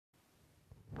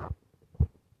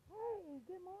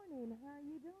morning. How are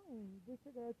you doing? This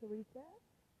is your girl Teresa,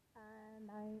 and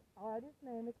my artist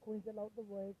name is Queen Delote the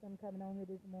Voice. I'm coming on here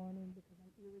this morning because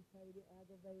I'm irritated,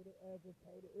 aggravated,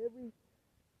 agitated. Every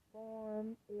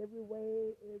form, every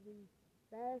way, every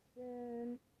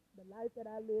fashion, the life that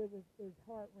I live is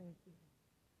heart wrenching.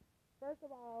 First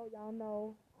of all, y'all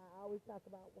know I always talk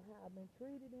about how I've been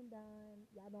treated and done.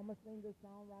 Y'all know I'm a singer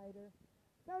songwriter.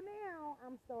 So now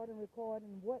I'm starting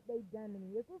recording what they done to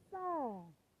me. It's a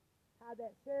song. How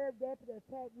that sheriff deputy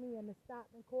attacked me in the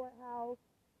Stockton courthouse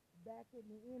back in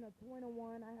the end of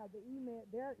 21. I have the email,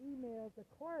 their emails, the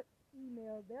clerk's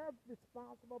emails. They're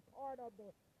responsible part of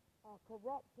the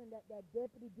corruption that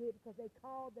deputy did because they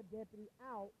called the deputy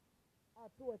out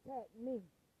to attack me.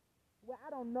 Well, I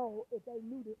don't know if they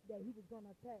knew that he was going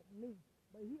to attack me,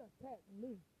 but he attacked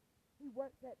me. He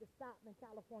works at the Stockton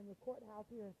California courthouse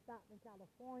here in Stockton,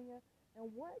 California.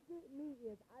 And what did me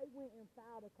is I went and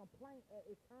filed a complaint at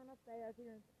Internal Affairs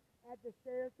here at the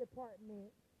Sheriff's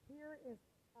Department here in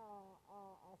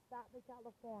Stockton,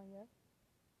 California.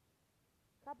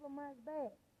 A couple of months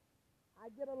back, I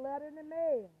get a letter in the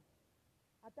mail.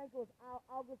 I think it was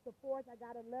August the 4th. I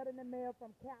got a letter in the mail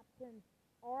from Captain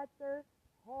Arthur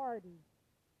Hardy.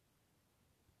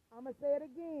 I'm going to say it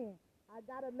again. I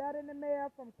got a letter in the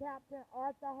mail from Captain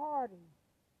Arthur Hardy.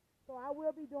 So I will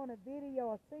be doing a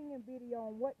video, a singing video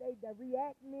on what the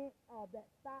reenactment of that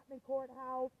Stockton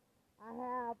courthouse. I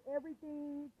have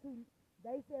everything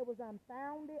they said was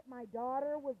unfounded. My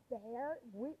daughter was there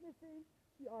witnessing.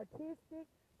 She autistic.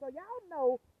 So y'all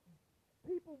know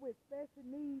people with special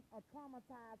needs are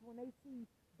traumatized when they see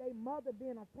their mother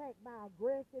being attacked by an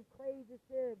aggressive, crazy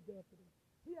sheriff deputy.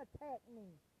 He attacked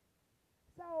me.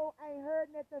 So I ain't heard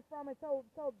nothing from it. So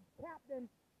Captain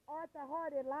Arthur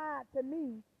Hardy lied to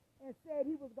me and said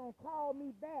he was going to call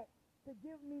me back to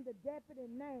give me the deputy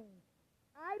name.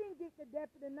 I didn't get the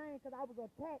deputy name because I was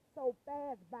attacked so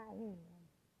fast by him.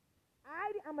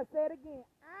 I'm going to say it again.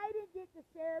 I didn't get the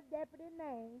sheriff deputy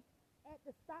name at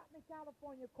the Stockton,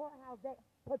 California courthouse that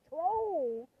protects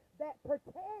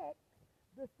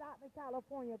the Stockton,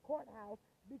 California courthouse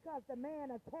because the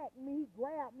man attacked me. He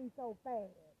grabbed me so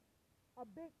fast. A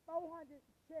big 400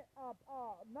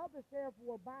 another sheriff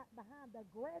was behind the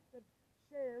aggressive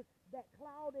sheriff that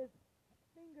clawed his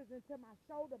fingers into my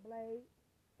shoulder blade,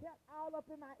 kept all up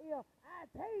in my ear.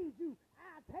 I tase you,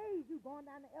 going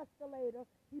down the escalator.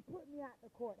 He put me out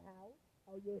the courthouse.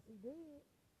 Oh, yes, he did.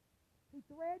 He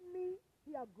threatened me.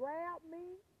 He grabbed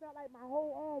me. Felt like my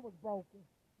whole arm was broken.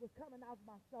 Was coming off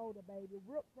my shoulder, baby.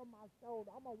 Ripped from my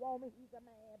shoulder. I'm a woman. He's a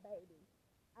man, baby.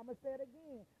 I'm going to say it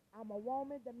again. I'm a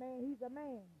woman, the man, he's a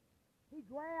man. He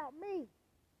grabbed me.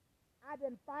 I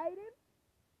didn't fight him.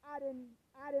 I didn't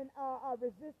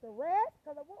resist arrest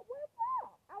because what for?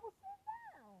 I was sitting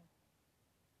down.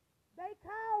 They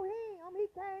called him.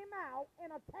 He came out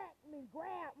and attacked me,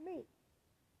 grabbed me.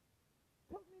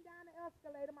 Took me down the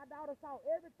escalator. My daughter saw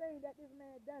everything that this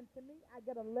man done to me. I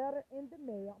get a letter in the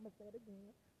mail. I'm going to say it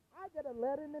again. I get a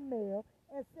letter in the mail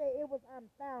and say it was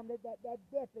unfounded that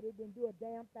deputy didn't do a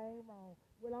damn thing wrong.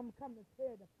 Well, I'm coming to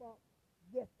tell the fuck,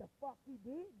 yes, the fuck he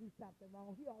did do something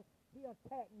wrong. He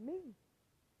attacked me.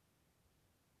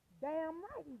 Damn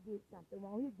right he did something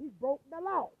wrong. He broke the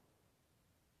law.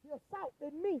 He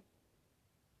assaulted me.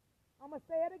 I'm going to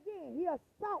say it again. He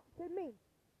assaulted me.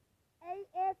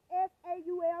 ASSAULTED.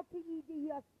 He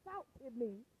assaulted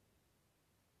me.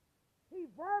 He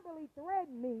verbally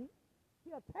threatened me.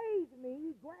 He'll tase me.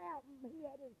 He grabbed me. He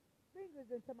had his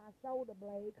fingers into my shoulder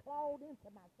blade, clawed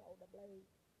into my shoulder blade.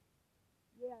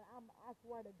 Yeah, I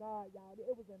swear to God, y'all,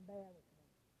 it was embarrassing.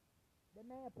 The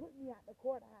man put me out the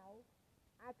courthouse.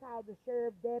 I called the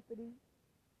sheriff deputy,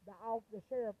 the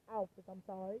sheriff's office. The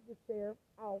sheriff's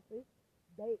office.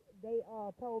 They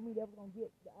told me they was gonna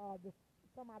get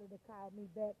somebody to call me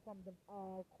back from the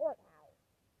courthouse.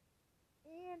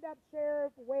 End up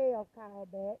Sheriff Wells called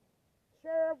back.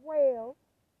 Sheriff Wells,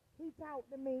 he talked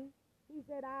to me. He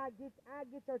said, I get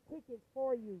your tickets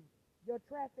for you, your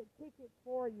traffic tickets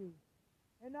for you.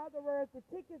 In other words, the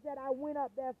tickets that I went up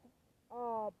there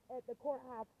at the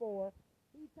courthouse for,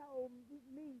 he told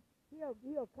me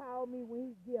he'll call me when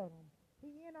he get them.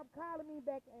 He ended up calling me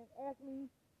back and asked me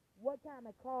what kind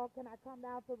of car can I come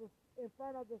down to in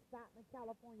front of the Stockton,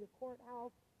 California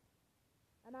courthouse.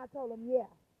 And I told him, yeah.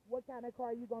 What kind of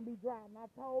car are you going to be driving? I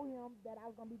told him that I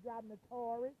was going to be driving the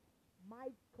Taurus, my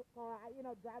car,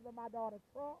 driving my daughter's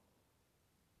truck.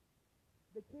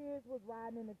 The kids was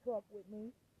riding in the truck with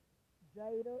me.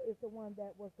 Jada is the one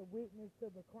that was the witness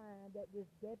to the crime that this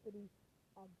deputy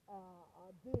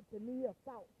did to me,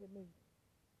 assault to me.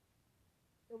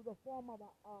 It was a form of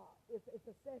it's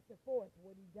excessive force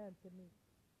what he done to me.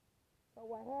 So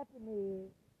what happened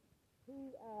is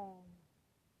he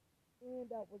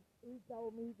ended up with, he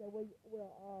told me, he said,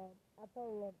 I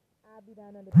told him I'll be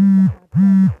down in the traffic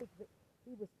ticket.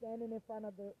 He was standing in front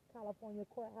of the California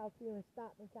courthouse here in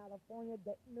Stockton, California,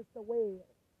 Mr. Wells.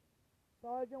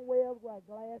 Sergeant Wells wear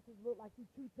glasses, looked like he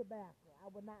chewed tobacco.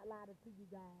 I would not lie to you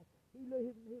guys. He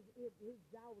looked, his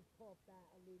jaw was puffed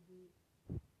out a little bit.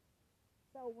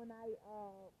 So when I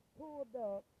pulled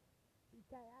up, he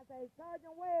came, I said,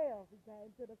 Sergeant Wells. He came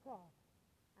to the car.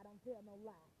 I don't tell no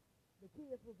lie. The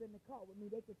kids was in the car with me.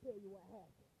 They could tell you what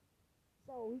happened.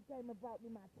 So he came and brought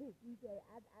me my ticket. He said,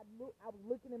 I was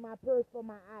looking in my purse for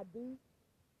my ID,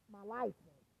 my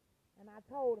license. And I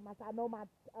told him, I said, I know my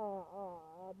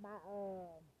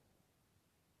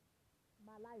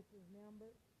license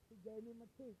number. He gave me my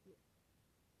ticket.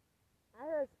 I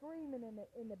heard screaming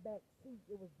in the back seat.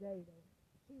 It was Jada.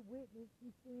 She witnessed. She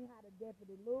seen how the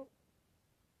deputy looked.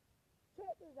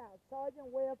 Check this out. Sergeant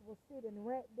Wells was sitting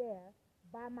right there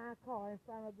by my car in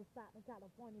front of the Stockton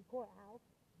California courthouse.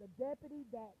 The deputy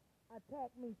that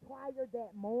attacked me prior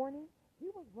that morning, he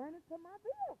was running to my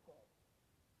vehicle.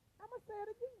 I'm going to say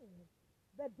it again.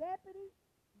 The deputy,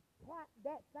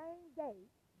 that same day,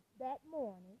 that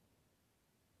morning,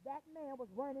 that man was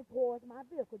running towards my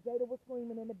vehicle. Jada was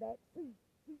screaming in the back seat.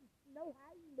 She know how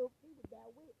he looked. He was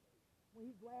there with me when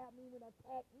he grabbed me and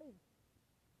attacked me.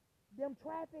 Them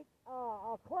traffic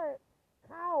clerks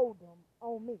called him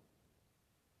on me.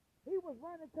 He was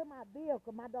running to my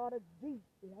vehicle, my daughter's Jeep.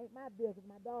 It ain't my vehicle, it's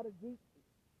my daughter's Jeep.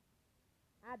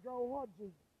 I drove her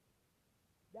Jeep.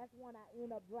 That's when I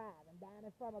ended up driving down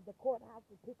in front of the courthouse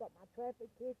to pick up my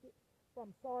traffic ticket from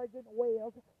Sergeant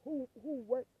Wells, who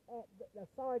works at the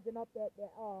sergeant up at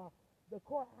the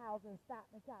courthouse in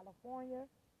Stockton, California.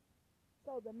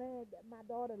 So the man that my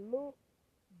daughter looked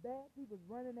back, he was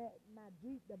running at my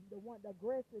Jeep, the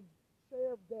aggressive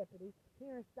Sheriff Deputy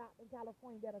here in Stockton,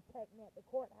 California, that attacked me at the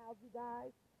courthouse, you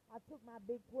guys. I took my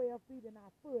big 12 feet and I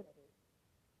footed it.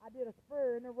 I did a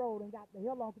spur in the road and got the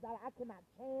hell on because I cannot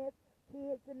chance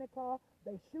kids in the car.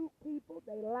 They shoot people.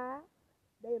 They lie.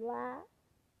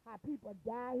 How people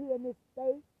die here in this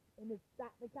state, in this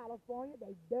Stockton, California.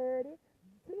 They dirty.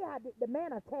 See how the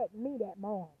man attacked me that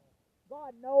morning.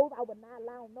 God knows I would not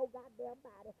lie on no goddamn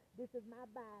body. This is my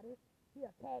body. He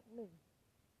attacked me.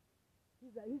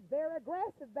 He's very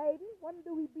aggressive, baby. When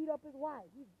do he beat up his wife?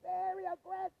 He's very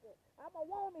aggressive. I'm a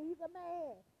woman. He's a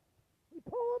man. He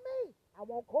pulled me. I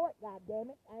want court,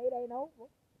 goddammit. It ain't over.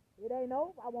 It ain't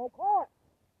over. I want court.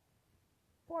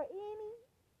 For any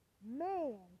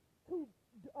man to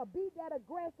be that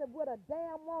aggressive with a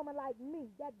damn woman like me,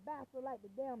 that bastard like to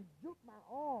damn juke my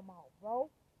arm off, bro.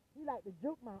 He like to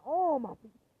juke my arm off.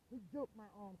 He juked my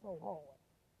arm so hard.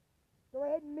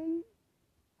 Threatened me.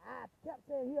 I kept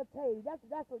saying he'll tase. That's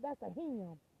a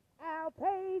hymn. I'll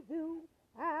tase you.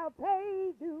 I'll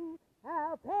tase you.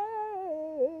 I'll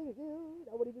tase you.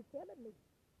 That's what he was telling me.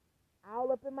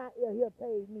 All up in my ear, he'll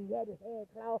tase me. He had his head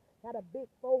clawed. Had a big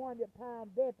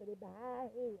 400-pound deputy behind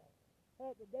him.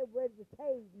 They were ready to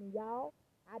tase me, y'all.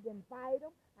 I didn't fight him.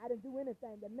 I didn't do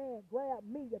anything. The man grabbed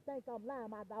me. You think I'm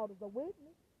lying? My daughter's a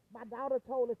witness. My daughter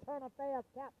told Internal Affairs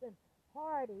Captain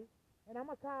Hardy, and I'm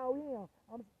going to call him.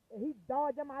 He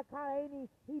dodged in my car.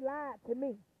 He lied to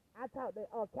me. I talked to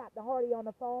Captain Hardy on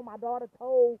the phone. My daughter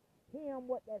told him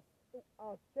what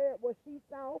she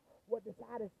saw,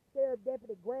 how the sheriff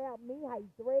deputy grabbed me, how he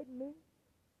threatened me,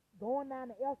 going down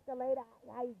the escalator,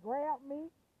 how he grabbed me.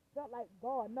 Felt like,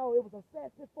 God, no, it was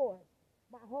excessive force.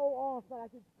 My whole arm felt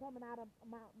like it was coming out of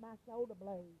my shoulder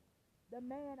blade. The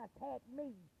man attacked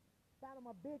me. Son of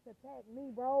a bitch attacked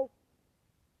me, bro.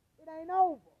 It ain't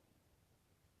over.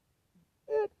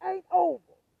 It ain't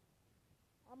over.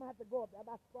 I'm gonna have to go up there.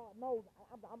 I'm start nose.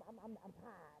 I'm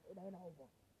tired. It ain't over.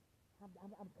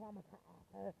 I'm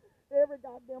traumatized. Every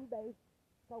goddamn day,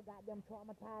 so goddamn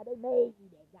traumatized. They made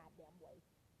me that goddamn way.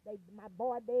 My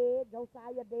boy dead,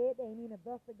 Josiah dead. They ain't even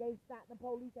investigate. Stockton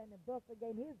Police ain't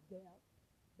investigating his death.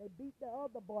 They beat the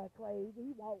other boy crazy.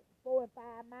 He walked 4 and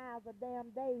 5 miles a damn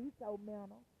day. He's so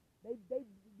mental. He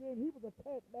was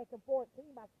attacked back in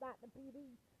 14 by Stockton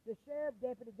PD. The sheriff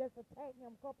deputy just attacked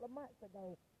him a couple of months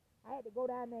ago. I had to go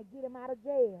down there and get him out of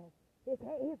jail. His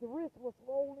wrist was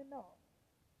swollen up.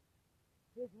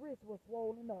 His wrist was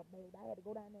swollen up, baby. I had to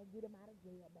go down there and get him out of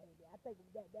jail, baby. I think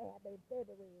that happened in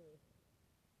February.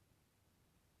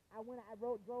 I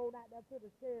drove out there to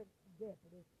the sheriff's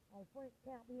deputy on French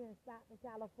Camp here in Stockton,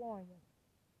 California.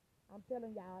 I'm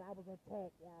telling y'all, I was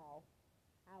attacked, y'all.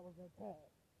 I was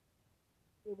attacked.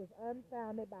 It was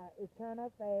unfounded by Internal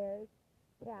Affairs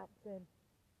Captain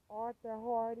Arthur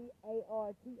Hardy,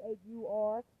 Arthur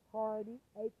Hardy,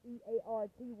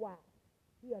 Hearty.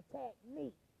 He attacked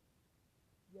me.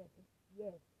 Yes,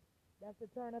 yes. That's the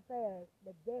turn of affairs.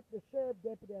 The sheriff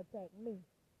deputy attacked me.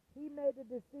 He made the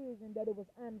decision that it was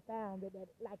unfounded, that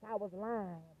like I was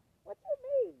lying. What you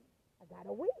mean? I got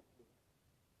a witness.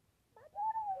 My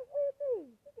daughter was with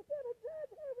me. She can tell the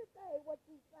judge everything what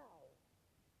she saw.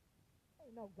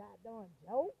 Ain't no goddamn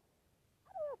joke. I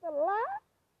don't have to lie.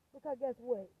 Because guess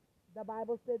what? The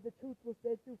Bible said the truth will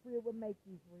set you free, it will make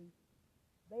you free.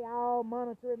 They all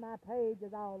monitoring my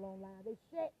pages all online. They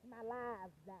shut my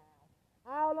lives down.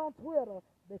 All on Twitter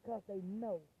because they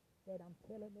know that I'm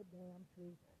telling the damn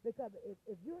truth. Because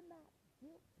if you're not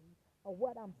guilty of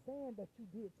what I'm saying that you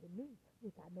did to me,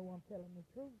 which I know I'm telling the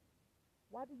truth,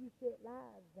 why do you shut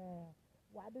lives down?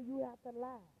 Why do you have to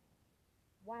lie?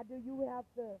 Why do you have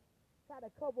to try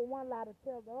to cover one lie to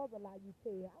tell the other lie you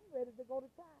tell? I'm ready to go to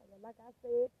trial. Like I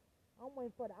said, I'm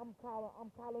waiting for I'm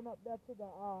calling up there to the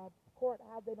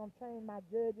courthouse. They don't change my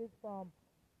judges from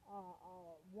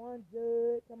one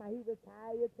judge, somebody he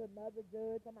retired, to another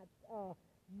judge, somebody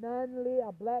Nunley,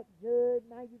 a black judge.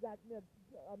 Now you got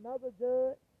another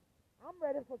judge. I'm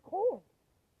ready for court.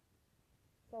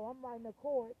 So I'm writing the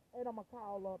court, and I'm going to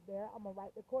call up there. I'm going to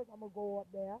write the court. I'm going to go up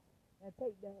there and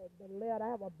take the letter. I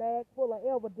have a bag full of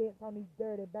evidence on these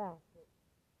dirty bastards.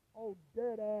 Oh,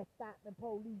 dirty-ass Stockton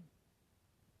Police.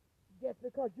 Just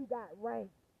because you got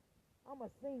rank. I'm a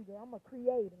singer. I'm a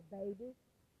creator, baby.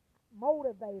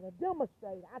 Motivator,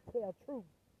 demonstrator. I tell truth.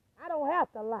 I don't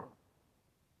have to lie.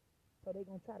 So they're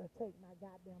going to try to take my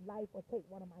goddamn life or take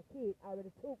one of my kids. I already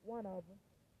took one of them.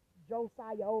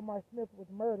 Josiah Omar Smith was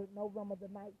murdered November the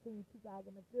 19th,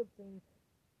 2015.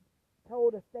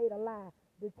 Told the state a lie.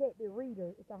 Detective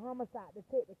Reader, it's a homicide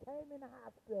detective, came in the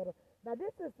hospital. Now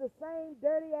this is the same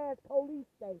dirty-ass police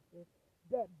station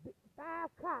that 5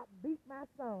 cops beat my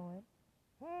son,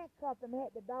 handcuffed him,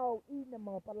 had the dog eating him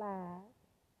up alive.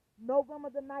 November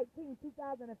the 19th,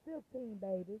 2015,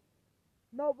 baby.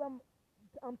 November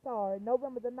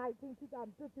the 19th,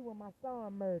 2015 when my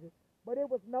son murdered. But it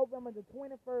was November the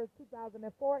 21st,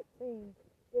 2014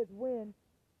 is when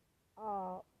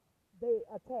they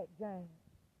attacked James.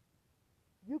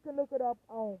 You can look it up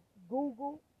on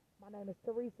Google. My name is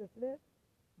Teresa Smith.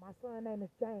 My son's name is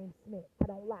James Smith. I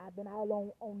don't lie. I've been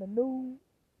all on the news.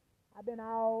 I've been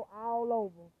all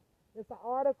over. There's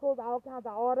articles, all kinds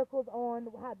of articles on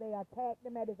how they attacked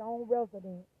him at his own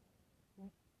residence.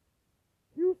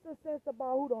 Houston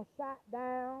Sensabaugh, who done shot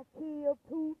down, killed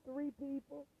 2, 3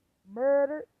 people,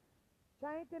 murdered,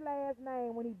 changed his last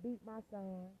name when he beat my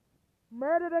son,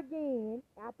 murdered again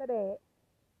after that.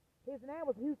 His name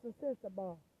was Houston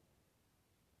Sensabaugh.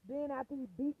 Then after he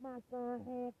beat my son,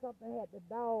 handcuffed and had the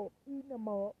dog eating him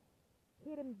up,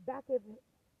 hit him back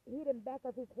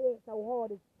of his head so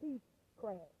hard his teeth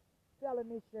cracked. Fell in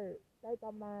his shirt. Think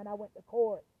I'm lying. I went to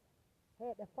court.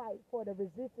 Had to fight for the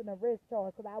resisting arrest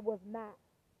charge because I was not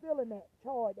feeling that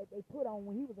charge that they put on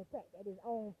when he was attacked at his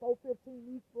own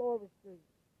 415 East Florida Street.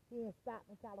 He in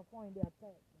Stockton, California, they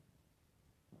attacked him.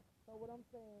 So what I'm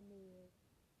saying is,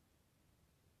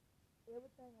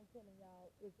 everything I'm telling y'all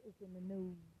is in the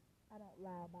news. I don't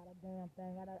lie about a damn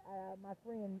thing. My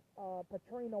friend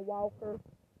Patrina Walker,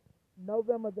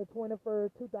 November the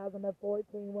 21st, 2014,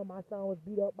 when my son was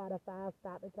beat up by the 5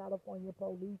 Stockton California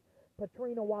police.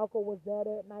 Patrina Walker was there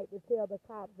that night to tell the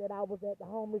cops that I was at the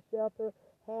homeless shelter,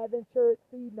 having church,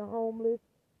 feeding the homeless,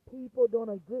 people doing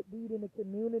a good deed in the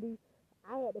community.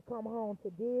 I had to come home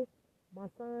to this. My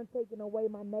son taken away.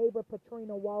 My neighbor,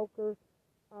 Patrina Walker,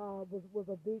 was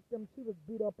a victim. She was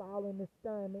beat up all in the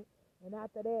stomach. And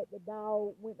after that, the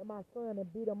dog went to my son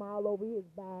and beat him all over his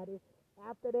body.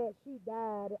 After that, she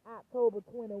died October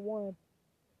 21,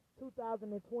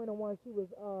 2021. She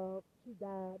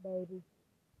died, baby.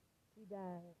 She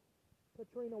died.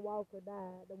 Patrina Walker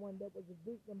died, the one that was a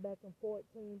victim back in 14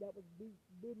 that was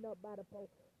beaten up by the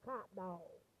cop dog.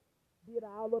 Beat her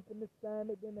all up in the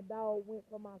stomach. Then the dog went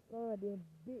for my son, then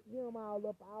bit him all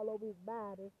up all over his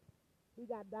body. He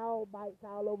got dog bites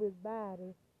all over his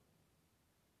body.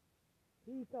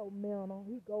 He's so mental.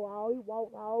 He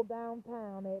walked all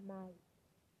downtown at night.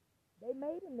 They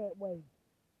made him that way.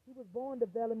 He was born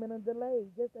developmental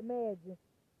delayed. Just imagine.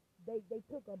 They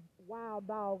took a wild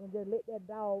dog and just let that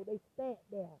dog, they stamped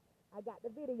there. I got the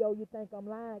video, you think I'm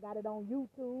lying. I got it on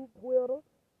YouTube, Twitter.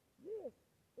 Yes,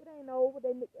 it ain't over.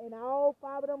 And all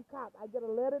 5 of them cops, I get a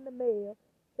letter in the mail,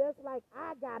 just like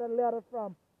I got a letter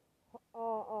from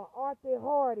Arthur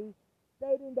Hardy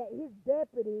stating that his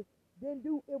deputy didn't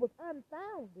do, it was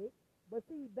unfounded. But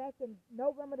see, back in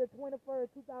November the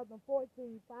 21st,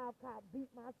 2014, 5 cops beat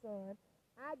my son.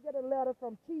 I get a letter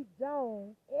from Chief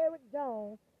Jones, Eric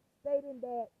Jones, stating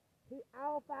that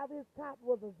All five of his cops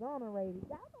was exonerated.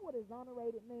 Y'all know what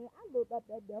exonerated means? I looked up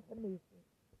that definition.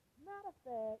 Matter of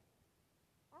fact,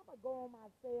 I'm going to go on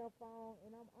my cell phone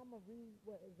and I'm going to read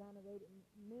what exonerated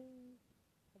means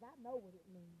because I know what it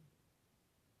means.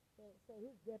 Say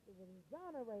his deputy was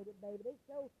exonerated, baby. They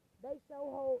so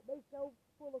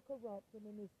full of corruption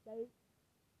in this state.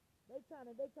 They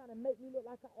trying to make me look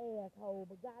like an asshole,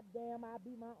 but goddamn, I'll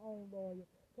be my own lawyer.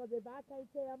 Because if I can't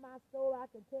tell my story, I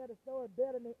can tell the story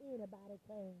better than anybody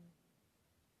can.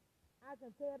 I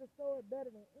can tell the story better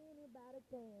than anybody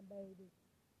can, baby.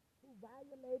 Who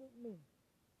violated me?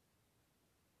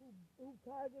 Who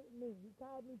targeted me? Who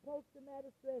called me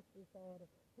post-traumatic stress disorder?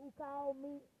 Who called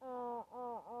me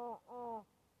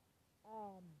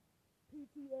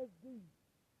PTSD?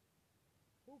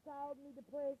 Who called me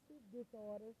depressive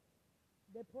disorders,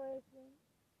 depression,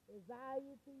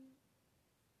 anxiety?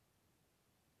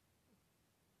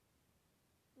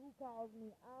 Who calls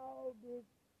me all this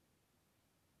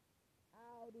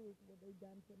what they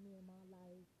done to me in my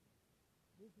life?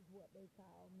 This is what they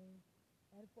call me.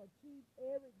 And for Chief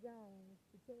Eric Jones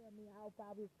to tell me all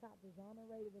five of his cops was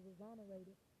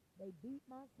exonerated, they beat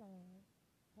my son,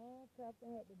 handcuffed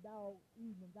and had the dog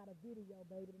eating, got a video,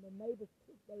 baby, and the neighbors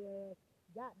kicked their ass,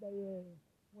 got their ass,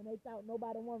 when they thought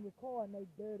nobody wanted recording they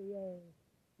dirty ass.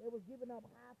 They was giving up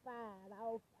high fives,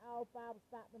 all five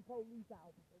Stockton police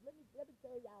officers. Let me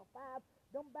tell y'all, five,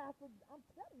 them bastards, I'm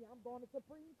telling you, I'm going to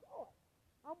Supreme Court.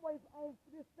 I'm waiting on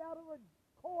this federal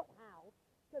courthouse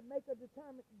to make a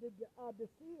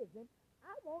decision.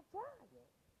 I won't try it.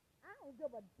 I don't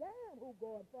give a damn who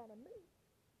go in front of me.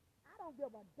 I don't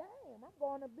give a damn. I'm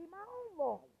going to be my own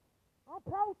lawyer. I'm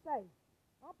pro se.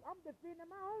 I'm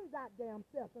defending my own goddamn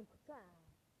self in trial.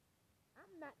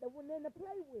 I'm not the one in to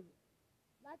play with.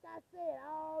 Like I said,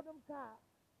 all them cops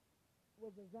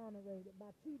was exonerated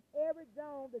by Chief Eric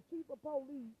Jones, the chief of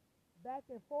police, back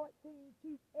in 14.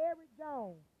 Chief Eric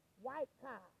Jones, white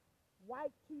cop,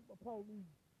 white chief of police.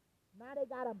 Now they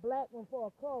got a black one for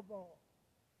a cover.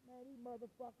 Man, these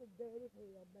motherfuckers dead as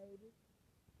hell, baby.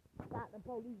 Stockton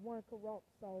police weren't corrupt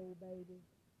soul, baby.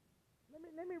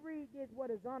 Let me read this,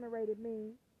 what exonerated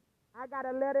means. I got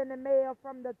a letter in the mail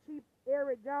from the Chief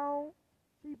Eric Jones,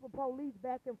 chief of police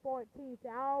back in 14,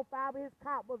 said all five of his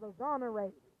cops was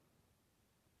exonerated.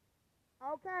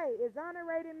 Okay,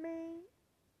 exonerated means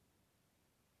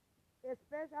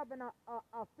especially of an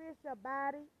official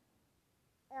body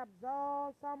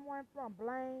absolve someone from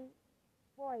blame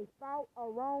for a fault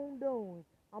or wrongdoing.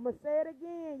 I'm going to say it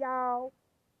again, y'all.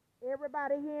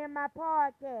 Everybody hearing my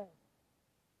podcast.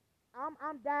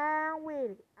 I'm down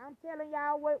with it. I'm telling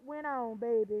y'all what went on,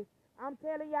 baby. I'm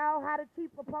telling y'all how the chief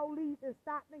of police in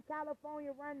Stockton,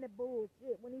 California run the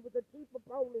bullshit when he was the chief of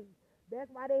police.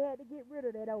 That's why they had to get rid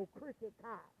of that old cricket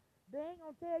cop. They ain't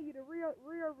gonna tell you the real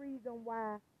reason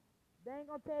why. They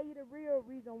ain't gonna tell you the real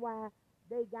reason why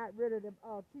they got rid of the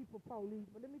chief of police.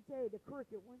 But let me tell you, the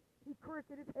crooked one, he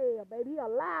crooked as hell, baby. He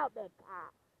allowed that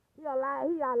cop. He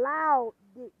allowed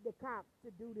the cop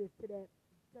to do this to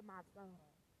my son.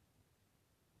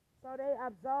 So they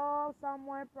absolve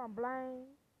someone from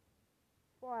blame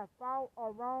for a fault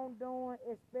or wrongdoing,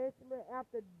 especially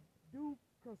after due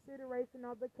consideration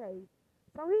of the case.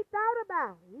 So he thought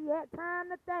about it. He had time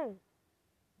to think.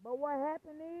 But what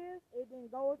happened is, it didn't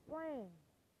go as planned.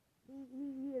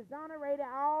 He exonerated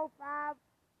all five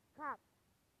cops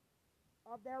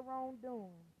of their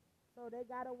wrongdoing. So they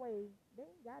got away. They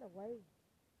ain't got away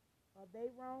of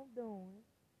their wrongdoing.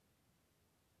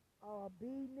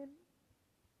 Beating him.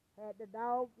 Had the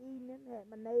dog eating him. Had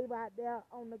my neighbor out there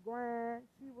on the ground.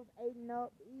 She was eating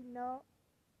up.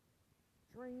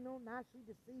 Trina, now she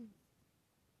deceased.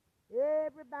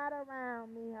 Everybody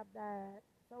around me have died.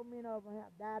 So many of them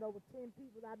have died. Over 10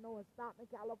 people I know in Stockton,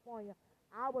 California,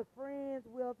 I was friends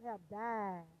with, have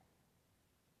died.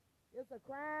 It's a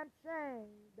crime shame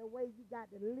the way you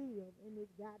got to live in this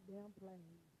goddamn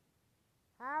place.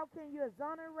 How can you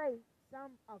exonerate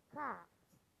some cops?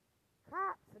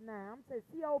 Cops now, I'm saying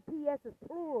COPS is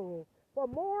plural, for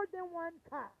more than one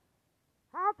cop.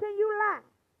 How can you lie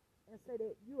and say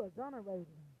that you exonerated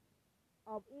them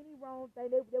of any wrong thing?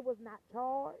 They was not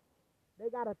charged. They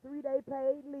got a 3-day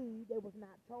paid leave. They was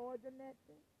not charged or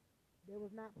nothing. They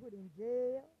was not put in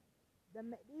jail.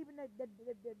 Even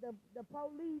the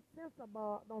police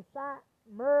sensible done shot,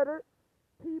 murdered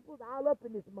people all up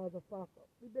in this motherfucker.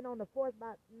 We've been on the force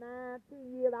about 9-10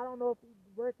 years. I don't know if he's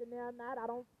working there or not. I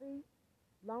don't see.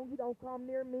 Long as he don't come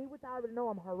near me, which I already know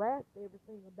I'm harassed every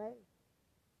single day.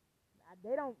 They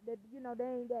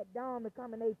ain't that dumb to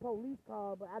come in a police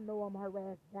car, but I know I'm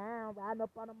harassed down, riding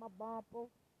up under my bumper.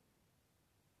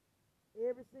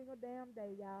 Every single damn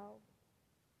day, y'all.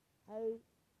 rape,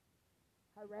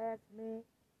 harassment.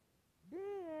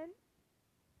 Then,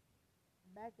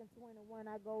 back in 21,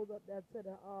 I goes up there to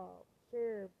the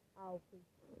sheriff's office.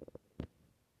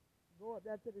 Go up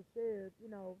there to the sheriff,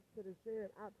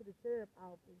 out to the sheriff's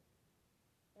office.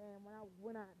 And when I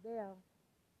went out there,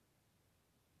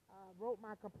 wrote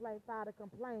my complaint, filed a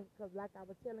complaint, because like I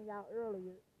was telling y'all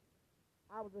earlier,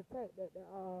 I was attacked at the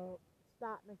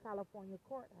Stockton California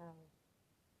courthouse.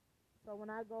 So when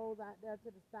I goes out there to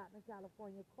the Stockton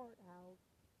California courthouse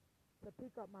to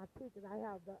pick up my tickets, I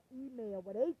have the email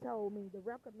where they told me, the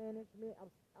record management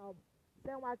of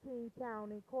San Joaquin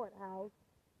County Courthouse,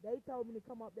 they told me to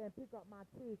come up there and pick up my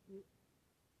ticket,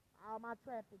 all my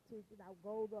traffic tickets. I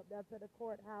goes up there to the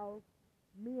courthouse.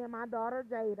 Me and my daughter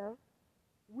Jada,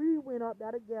 we went up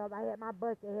there together. I had my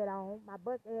bucket hat on. My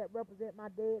bucket hat represent my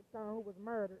dead son who was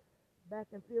murdered back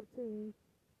in 15,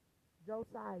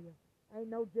 Josiah. Ain't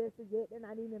no justice yet, and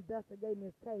I need investigating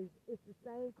this case. It's the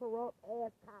same corrupt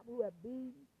ass cop who have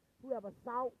beaten, who have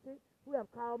assaulted, who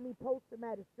have called me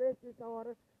post-traumatic stress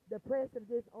disorder, depressive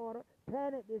disorder,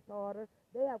 panic disorder.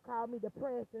 They have called me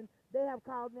depression. They have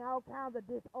called me all kinds of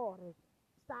disorders.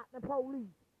 Stockton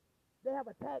Police. They have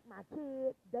attacked my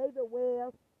kids. David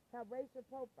Wells have racial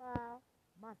profile.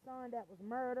 My son that was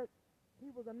murdered, he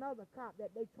was another cop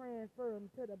that they transferred him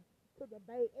to the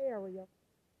Bay Area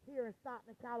here in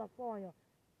Stockton, California.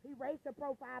 He racial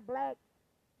profile black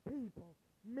people,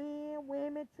 men,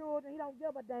 women, children. He don't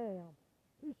give a damn.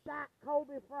 He shot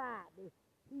Kobe Friday.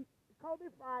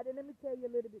 Let me tell you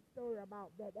a little bit story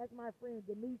about that. That's my friend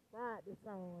Denise Friday's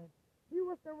son. He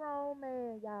was the wrong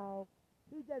man, y'all.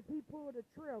 He pulled the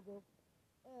trigger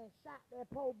and shot that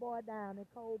poor boy down in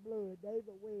cold blood,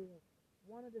 David Wells,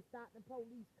 one of the Stockton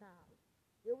police cops.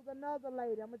 It was another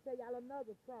lady. I'm going to tell y'all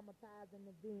another traumatizing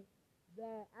event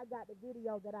that I got the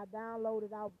video that I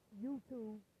downloaded off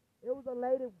YouTube. It was a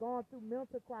lady going through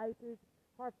mental crisis.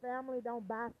 Her family don't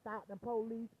buy Stockton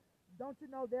Police. Don't you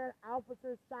know their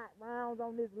officers shot rounds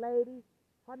on this lady?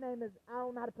 Her name is, I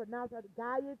don't know how to pronounce her,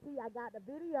 Gaiety. I got the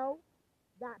video,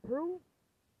 got proof.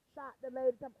 Shot the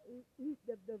lady. The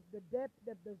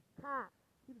cop,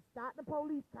 he was Stockton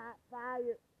Police cop,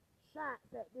 fired shots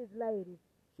at this lady.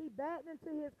 She backed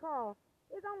into his car.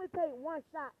 It only take one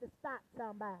shot to stop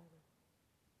somebody.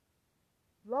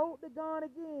 Load the gun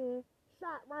again,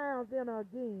 shot rounds in her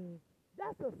again.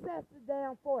 That's excessive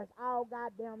damn force all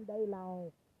goddamn day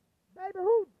long. Baby,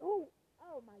 who,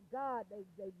 oh my God, they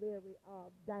very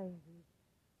dangerous.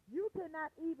 You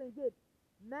cannot even get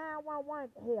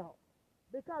 911 help.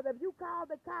 Because if you call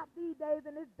the cop these days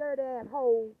in this dirty ass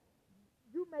hole,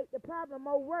 you make the problem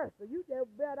more worse. So you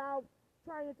just better off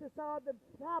trying to solve the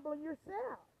problem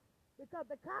yourself. Because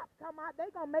the cops come out, they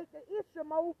going to make the issue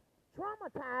more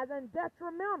traumatizing and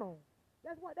detrimental.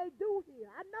 That's what they do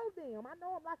here. I know them. I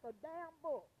know them like a damn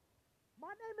book.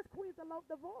 My name is Queen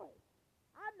the Voice.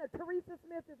 Teresa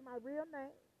Smith is my real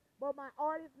name. But my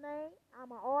artist name,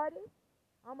 I'm an artist.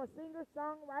 I'm a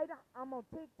singer-songwriter. I'm on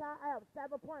TikTok. I have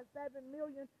 7.7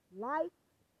 million likes.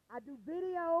 I do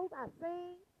videos. I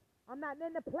sing. I'm not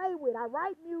nothing to play with. I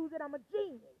write music. I'm a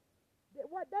genius.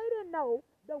 What they didn't know,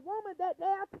 the woman that they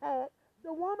attacked,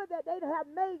 the woman that they have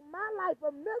made my life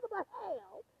a miserable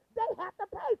hell, they have to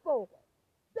pay for it.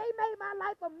 They made my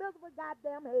life a miserable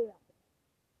goddamn hell.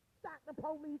 Stockton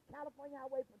Police, California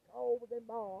Highway Patrol was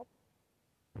involved.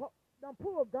 Done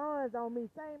pulled guns on me.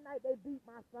 Same night they beat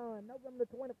my son, November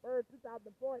 23rd,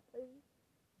 2014.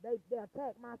 They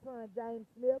attacked my son, James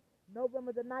Smith.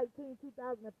 November the 19th,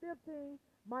 2015,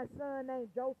 my son named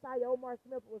Josiah Omar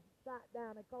Smith was shot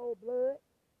down in cold blood.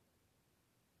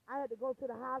 I had to go to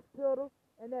the hospital,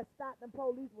 and that Stockton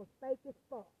Police was fake as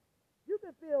fuck. You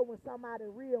can feel when somebody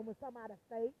real, when somebody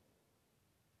fake.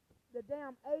 The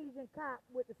damn Asian cop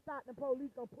with the Stockton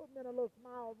Police gonna put me in a little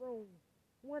small room.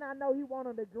 When I know he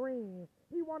wanted to grin.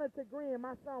 He wanted to grin.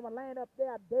 My son was laying up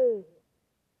there dead.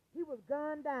 He was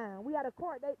gunned down. We had a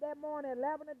court date that morning at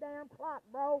 11 the damn clock,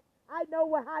 bro. I know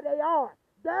how they are.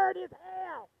 Dirty as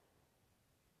hell.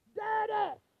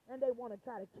 Dirty. And they want to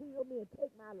try to kill me and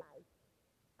take my life.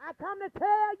 I come to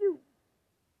tell you,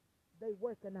 they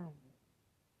working on me.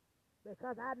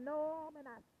 Because I know them and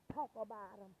I talk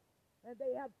about them. And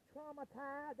they have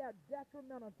traumatized, they're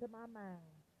detrimental to my mind.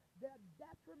 They're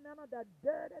detrimental, they're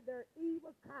dirty, they're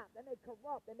evil cops, and they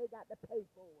corrupt, and they got to pay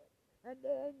for it. And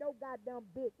there ain't no goddamn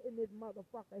bitch in this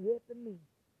motherfucker helping me.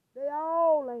 They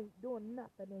all ain't doing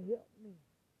nothing to help me.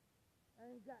 I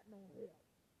ain't got no help.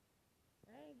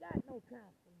 I ain't got no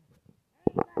counseling. I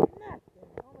ain't got nothing.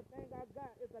 The only thing I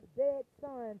got is a dead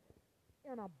son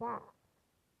in a box.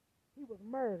 He was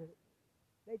murdered.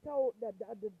 They told the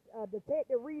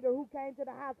detective reader who came to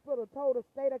the hospital told the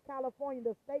state of California,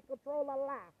 the state controller, a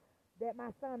lie that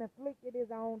my son inflicted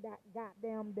his own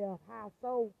goddamn death. How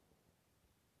so?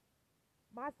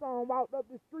 My son walked up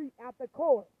the street after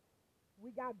court.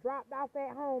 We got dropped off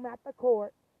at home after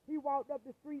court. He walked up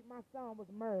the street. My son was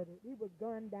murdered. He was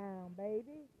gunned down,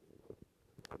 baby.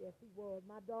 Yes, he was.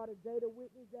 My daughter Jada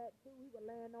witnessed that too. He was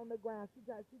laying on the ground. She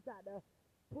tried to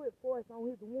put force on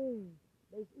his wound.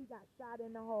 He got shot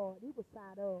in the heart. He was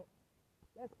shot up.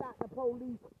 That Stockton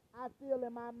Police, I feel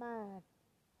in my mind,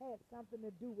 had something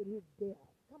to do with his death.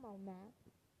 Come on now.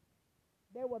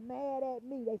 They were mad at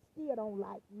me. They still don't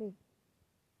like me.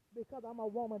 Because I'm a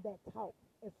woman that talks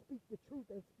and speak the truth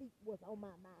and speak what's on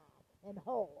my mind and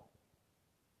heart.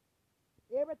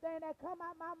 Everything that come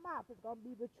out my mouth is going to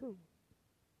be the truth.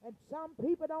 And some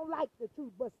people don't like the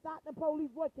truth, but Stockton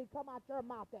Police, what can come out your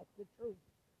mouth, that's the truth.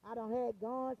 I done had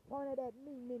guns pointed at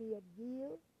me many of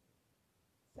years.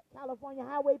 California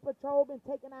Highway Patrol been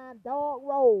taking on dog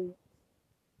roads.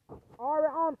 Ari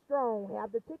Armstrong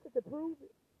have the ticket to prove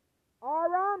it.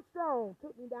 Ari Armstrong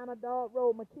took me down a dog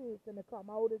road, my kids in the car,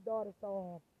 my oldest daughter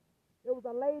saw him. There was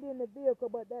a lady in the vehicle,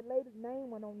 but that lady's name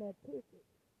went on that ticket.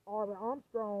 Ari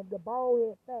Armstrong, the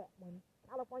bald-head fat one.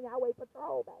 California Highway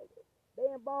Patrol, baby. They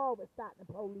involved with Stockton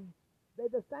Police. They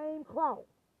the same cloth.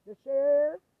 The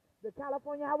sheriff, the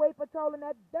California Highway Patrol, and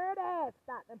that dirty-ass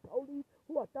Stockton Police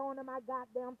who are throwing on my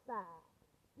goddamn side.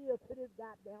 Still to this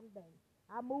goddamn day.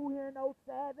 I moved here in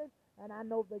 07, and I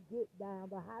know the get down.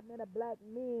 The how many black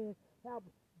men have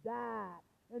died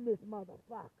in this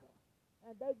motherfucker.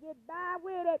 And they get by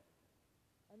with it.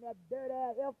 And that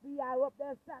dirty-ass FBI up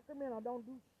there in Sacramento don't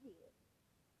do shit.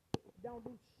 Don't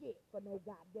do shit for no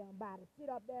goddamn body. Sit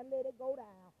up there and let it go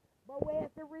down. But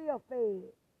where's the real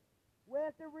feds?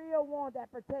 Where's the real ones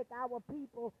that protect our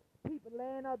people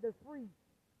land of the free?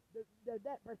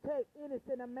 That protect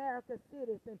innocent American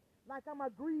citizens. Like I'm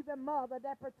a grieving mother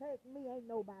that protect me.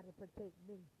 Ain't nobody protect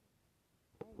me.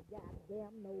 Ain't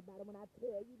goddamn nobody. When I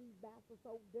tell you these bastards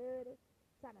so dirty,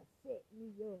 trying to set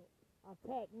me up.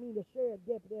 Attack me, the Sheriff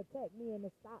Deputy attacked me in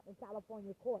the Stockton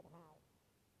California courthouse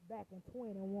back in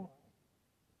 21.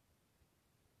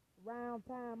 Round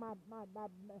time, my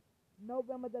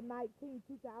November the 19th,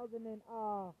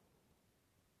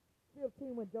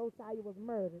 2015, when Josiah was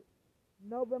murdered.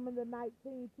 November the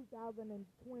 19th,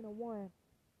 2021,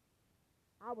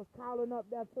 I was calling up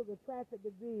there to the traffic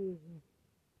division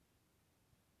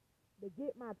to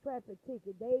get my traffic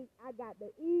ticket. I got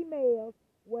the emails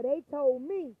where they told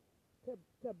me to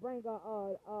bring to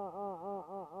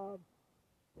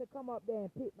come up there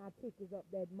and pick my tickets up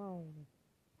that morning.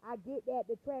 I get that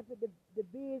the traffic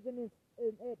division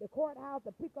at the courthouse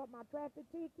to pick up my traffic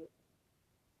ticket.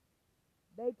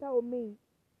 They told me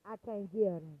I can't get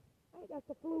them. Ain't that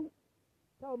the fluke?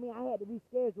 Told me I had to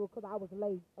reschedule because I was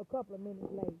late, a couple of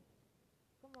minutes late.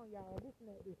 Come on, y'all, listen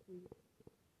at this shit.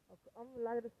 I'm gonna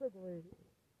light a cigarette.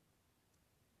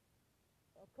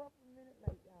 A couple of minutes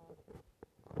late, y'all.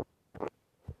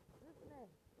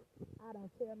 I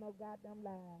don't tell no goddamn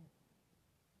lies.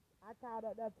 I called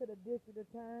up there to the district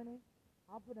attorney.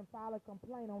 I'm finna file a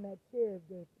complaint on that sheriff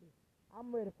deputy.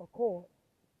 I'm ready for court.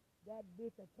 That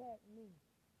bitch attacked me.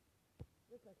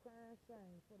 It's a crying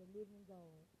shame for the living God.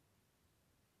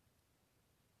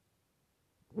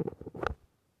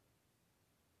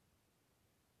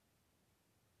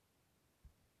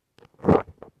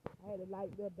 I had to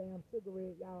light my damn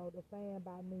cigarette, y'all. The fan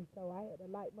by me, so I had to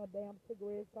light my damn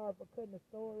cigarette. Sorry for cutting the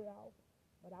story off,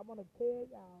 but I want to tell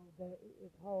y'all that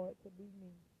it's hard to be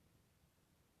me.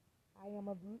 I am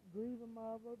a grieving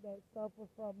mother that suffers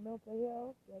from mental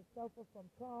health, that suffers from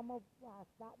trauma. I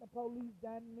stopped the police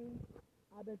done me.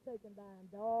 I've been taken down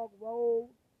dog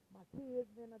roads. My kids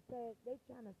been attacked. They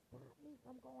trying to stop me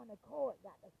from going to court.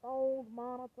 Got the phones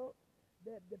monitored.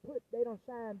 They don't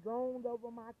shine drones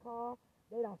over my car.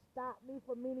 They don't stop me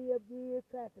for many of years.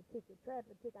 Traffic ticket. I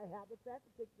have the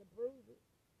traffic ticket to prove it.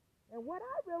 And what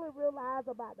I really realize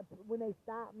about when they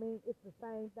stop me, it's the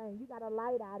same thing. You got a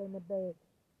light out in the back.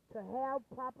 To have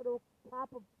probable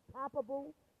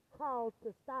cause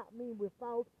to stop me with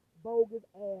false, bogus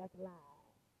ass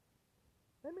lies.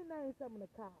 Let me name some of the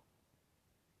cops.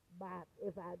 But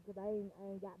cause I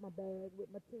ain't got my bag with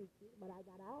my ticket, but I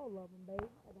got all of them, baby.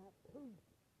 I got proof.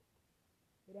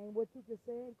 It ain't what you can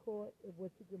say in court, it's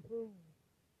what you can prove.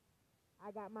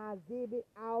 I got my exhibit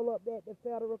all up at the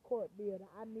federal court building.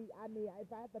 I need if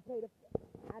I have to pay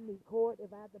I need court.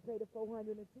 If I have to pay the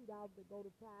 $402 to go to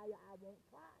trial, I won't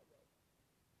try it.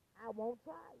 I won't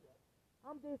try it.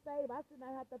 I'm disabled. I should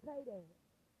not have to pay that.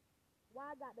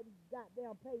 Why I got to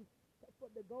goddamn pay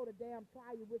to go to damn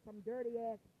trial with some dirty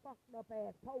ass, fucked up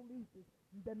ass police.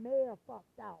 The mayor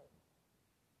fucked out.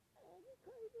 Man, you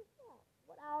crazy as fuck.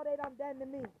 What all they done to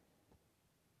me?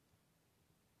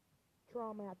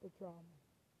 Trauma after trauma.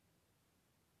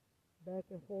 Back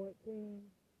in 14,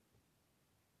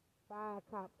 5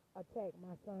 cops attacked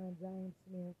my son James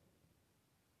Smith.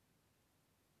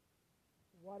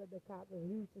 One of the cops in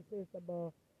Houston sister,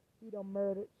 but he done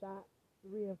murdered, shot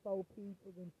 3 and 4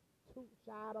 people, and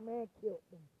shot them and killed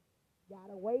them.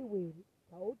 Got away with it.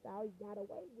 Told y'all he got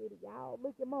away with it. Y'all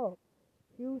look him up.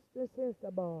 Houston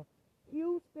Sensabaugh.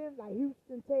 Houston, like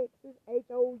Houston, Texas,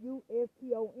 Houston.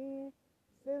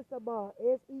 Sensabaugh, Sensabaugh.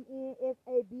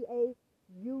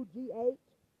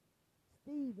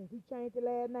 Stevens, he changed his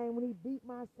last name when he beat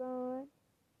my son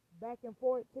back in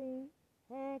 14.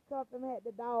 Handcuffed him, had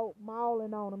the dog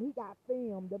mauling on him. He got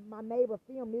filmed. My neighbor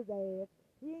filmed his ass.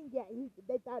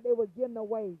 They thought they was getting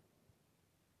away.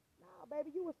 No,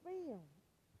 baby, you was filmed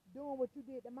doing what you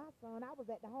did to my son. I was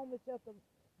at the homeless shelter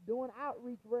doing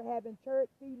outreach. We're having church,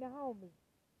 feeding the homeless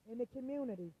in the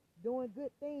community, doing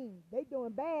good things. They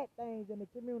doing bad things in the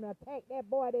community. Attacked that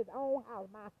boy at his own house,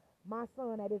 my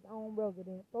son at his own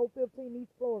residence, 415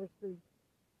 East Florida Street.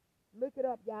 Look it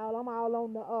up, y'all. I'm all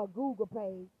on the Google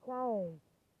page, Chrome,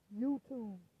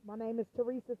 YouTube. My name is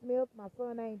Teresa Smith. My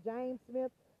son named James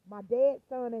Smith. My dad's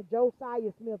son is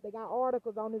Josiah Smith. They got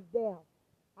articles on his death.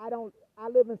 I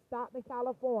live in Stockton,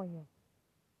 California.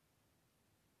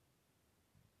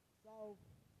 So,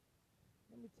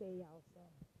 let me tell y'all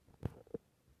something.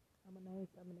 I'm going to name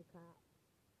some of the cops.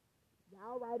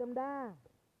 Y'all write them down.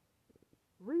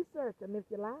 Research them if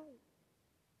you like.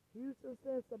 Houston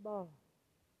Sensabaugh.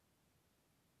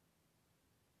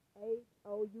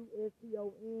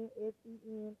 HoustonSensabaugh.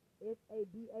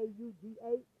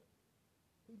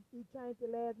 He changed his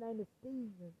last name to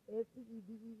Stevens.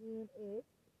 Stevens.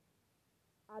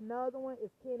 Another one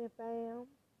is Kenny Pham.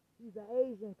 He's an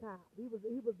Asian cop. He was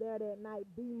there that night,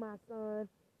 beat my son.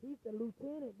 He's the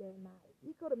lieutenant that night.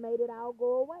 He could have made it all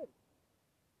go away.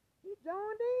 He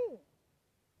joined in.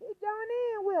 He joined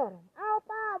in with them. All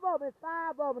 5 of them. It's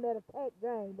 5 of them that attacked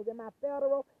James. Was in my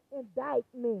federal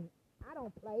indictment. I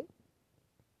don't play.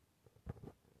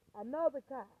 Another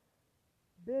cop,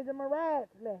 Benjamin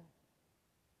Radcliffe.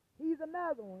 He's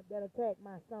another one that attacked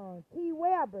my son. T.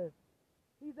 Weber.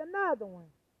 He's another one.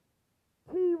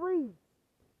 T. Reese.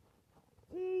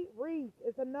 T. Reese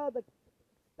is another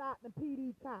Stockton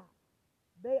PD cop.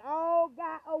 They all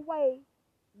got away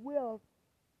with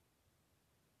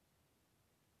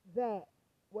that,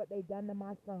 what they done to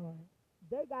my son.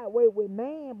 They got away with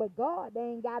man, but God, they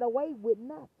ain't got away with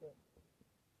nothing.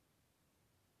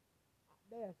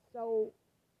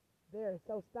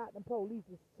 Stockton Police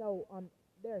is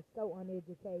they're so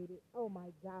uneducated. Oh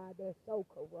my God, they're so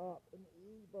corrupt and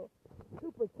evil.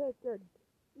 To protect their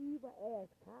evil ass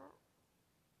cops.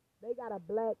 They got a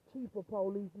black chief of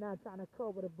police now trying to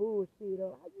cover the bullshit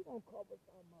up. How you gonna cover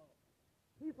something up?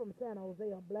 He from San Jose,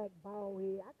 a black bald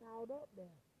head. I called up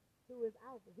there to his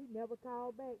office. He never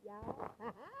called back, y'all.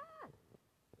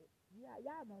 Yeah,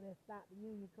 y'all know that Stockton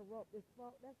Union corrupt as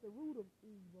fuck. That's the root of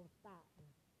evil, Stockton.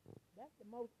 That's the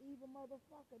most evil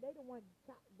motherfucker. They the one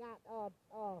got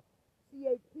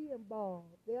CHP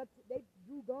involved. They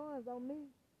drew guns on me.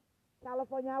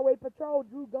 California Highway Patrol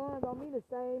drew guns on me the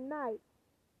same night.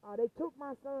 They took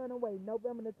my son away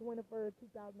November the 21st,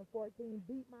 2014.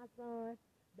 Beat my son.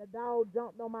 The dog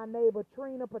jumped on my neighbor,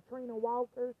 Patrina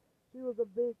Walker. She was a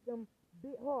victim.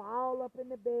 Bit her all up in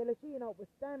the belly. She ended up with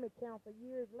stomach cancer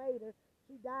years later.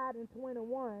 She died in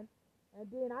 21. And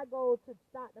then I go to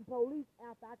Stockton Police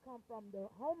after I come from the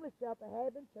homeless shelter,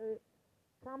 having church.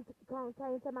 Came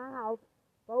to my house,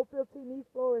 415 East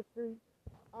Florida Street.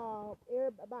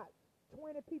 About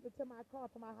 20 people to my car,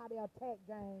 to my how they attacked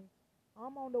James.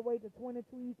 I'm on the way to 22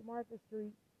 East Market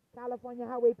Street. California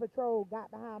Highway Patrol got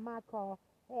behind my car,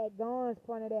 had guns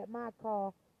pointed at my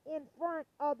car in front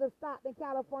of the Stockton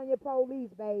California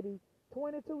Police, baby.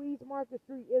 22 East Market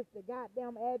Street is the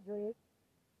goddamn address.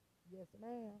 Yes,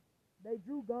 ma'am. They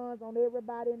drew guns on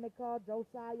everybody in the car.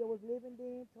 Josiah was living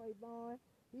then, Trayvon.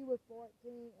 He was 14,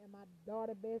 and my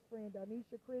daughter best friend,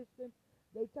 Donisha Christian.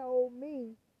 They told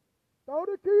me, throw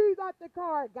the keys out the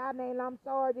car. A guy named I'm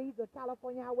sorry, he's a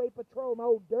California Highway Patrol, my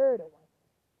old dirty one.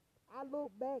 I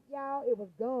look back, y'all, it was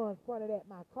guns pointed at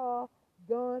my car,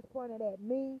 guns pointed at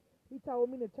me. He told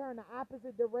me to turn the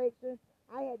opposite direction.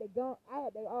 I had to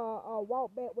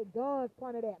walk back with guns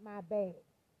pointed at my back.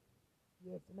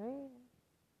 Yes, ma'am.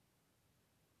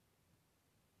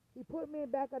 He put me in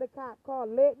the back of the cop car,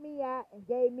 let me out, and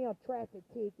gave me a traffic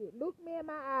ticket. Looked me in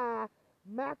my eye.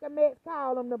 Malcolm X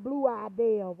called him the blue-eyed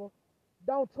devil.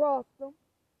 Don't trust him.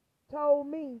 Told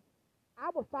me I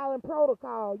was following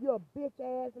protocol. You're a bitch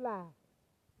ass lie.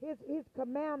 His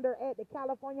commander at the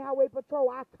California Highway Patrol,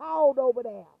 I called over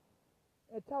there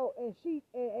and told, and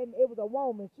it was a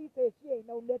woman. She said she ain't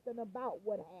know nothing about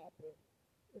what happened.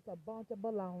 It's a bunch of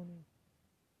baloney.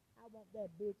 I want that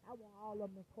bitch. I want all of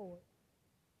them in court.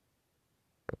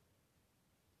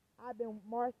 I've been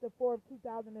March the 4th,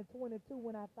 2022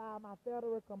 when I filed my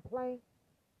federal complaint.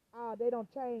 They don't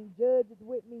change judges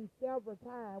with me several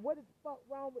times. What is the fuck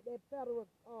wrong with that federal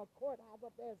courthouse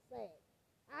up there saying?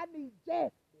 I need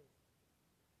justice.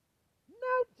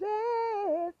 No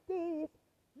justice.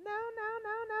 No, no,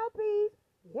 no, no peace.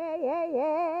 Yeah, yeah,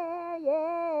 yeah,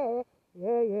 yeah.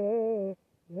 Yeah, yeah,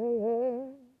 yeah,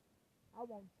 yeah. I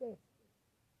want justice.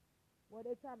 Well,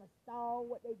 they trying to stall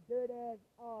what they dirty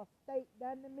ass state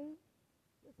done to me.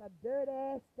 It's a dirty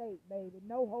ass state, baby.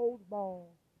 No holds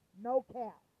barred. No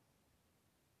cap.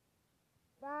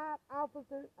 5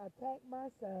 officers attacked my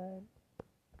son.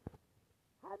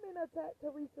 How many attacked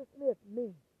Teresa Smith?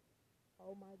 Me.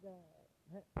 Oh my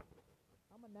God.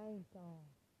 I'm a name song.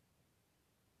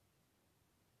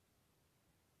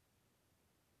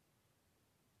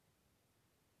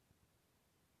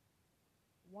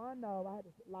 One of them, I had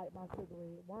to light my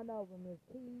cigarette. One of them is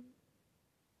T.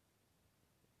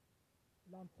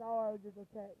 Lamsar just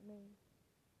attacked me.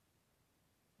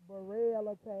 Burrell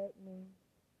attacked me.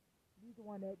 He's the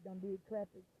one that done did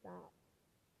traffic stop.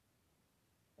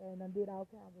 And done did all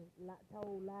kinds of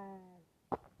told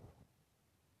lies.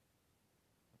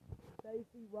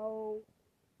 Stacy Rose.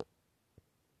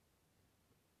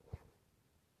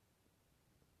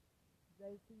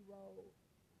 J.C. Rose.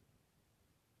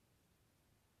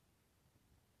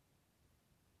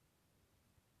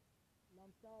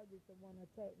 Lamsar just the one that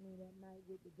attacked me that night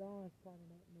with the guns pointing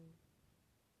at me.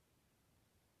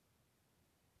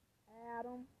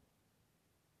 Adam.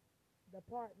 The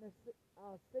partner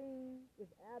scene is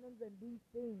Adams and D.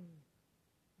 Scene.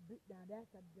 Now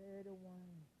that's a dirty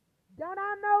one. Don't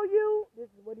I know you? This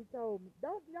is what he told me.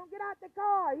 Don't get out the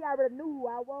car. He already knew who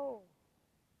I was.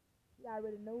 He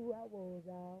already knew who I was,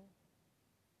 y'all.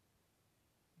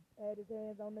 Had his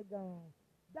hands on the gun.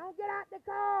 Don't get out the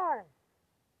car.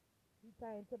 He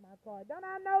came to my car. Don't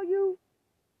I know you?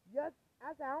 Yes.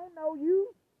 I said, I don't know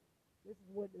you. This is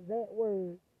what that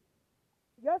word.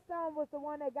 Your son was the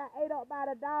one that got ate up by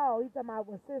the dog. He talking about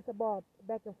when Sister Bob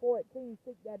back in 14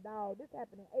 sick that dog. This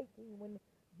happened in 18 when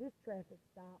this traffic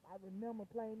stop. I remember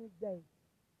playing this day.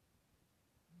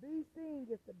 B. Sing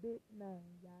is the big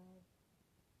name, y'all.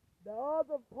 The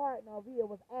other partner of here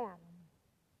was Adam.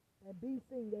 And B.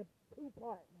 Sing, their 2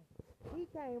 partners. He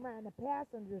came around the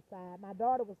passenger side. My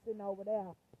daughter was sitting over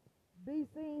there. B.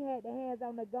 Sing had the hands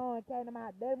on the gun, came him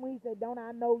out. Then when he said, don't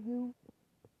I know you?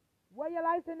 Where your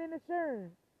license and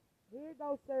insurance? Here you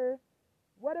go, sir.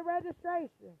 Where the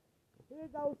registration? Here you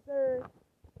go, sir.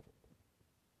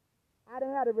 I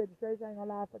didn't have the registration. I ain't gonna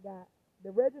lie, I forgot.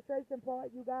 The registration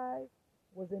part, you guys,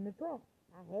 was in the trunk.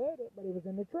 I had it, but it was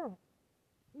in the trunk.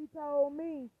 He told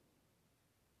me,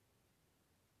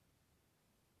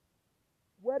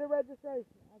 where the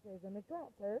registration? I said, it's in the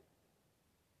trunk, sir.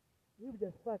 He was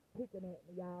just picking at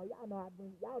me, y'all.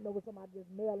 Y'all know when somebody just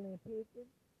mailing in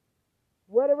pictures.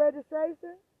 Where the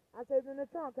registration? I said, it's in the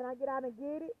trunk. Can I get out and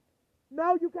get it?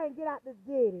 No, you can't get out to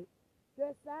get it.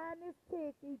 Just sign this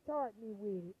ticket. He charged me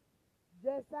with it.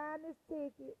 Just sign this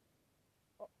ticket.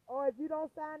 Or if you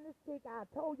don't sign this ticket, I'll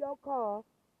tow your car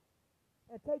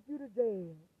and take you to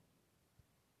jail.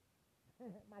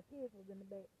 My kids was in the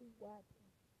back seat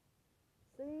watching.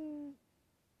 See,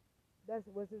 that's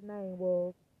what his name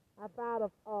was. I filed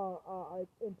a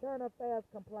internal affairs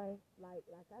complaint. Like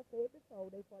I said before,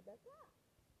 they for that cop.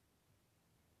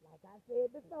 Like I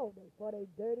said before, they for they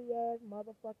dirty ass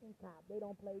motherfucking cop. They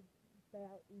don't play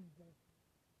fair either.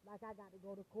 Like I got to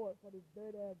go to court for this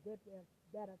dirty ass deputy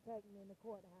that attacked me in the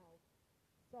courthouse.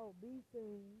 So BC,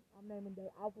 I'm naming the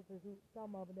officers who,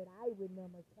 some of them that I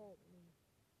remember attacked me.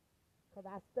 Cause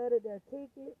I studied their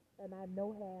tickets and I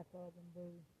know half of them,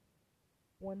 boo.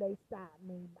 When they stopped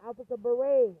me, Officer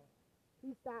Burrell,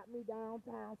 he stopped me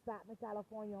downtown, Stockton,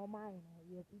 California on minor.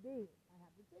 Yes, he did. I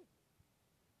have the ticket.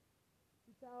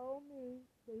 He told me,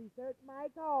 so he searched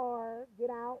my car, get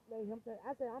out, let him search.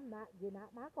 I said, I'm not getting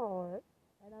out my car,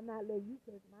 and I'm not letting you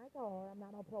search my car. I'm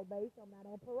not on probation, I'm not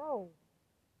on parole.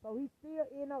 So he still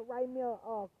ended up writing me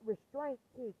a restraint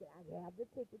ticket. I have the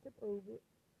ticket to prove it.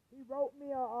 He wrote me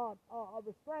a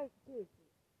restraint ticket.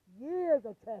 Years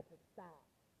of traffic stop.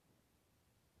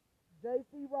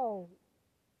 J.C. Road.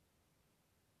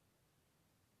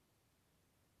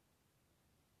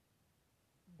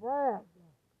 Broward.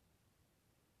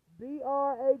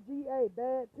 BRAGA,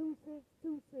 bad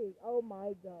 2626. Oh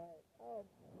my God. Oh,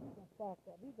 he's a fuck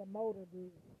up. He's a motor dude.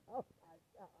 Oh my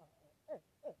God.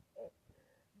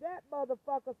 That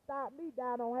motherfucker stopped me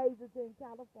down on Hazleton,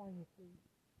 California Street.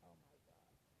 Oh my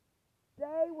God.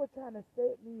 They were trying to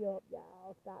set me up,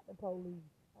 y'all. Stockton Police.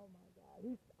 Oh my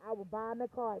God. I was buying the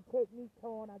car. It took me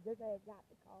torn. I just had got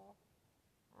the car.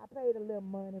 I paid a little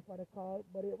money for the car,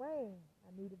 but it ran.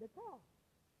 I needed the car.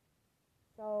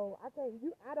 So I can't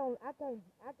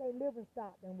live in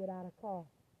Stockton without a car.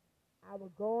 I was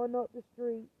going up the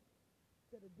street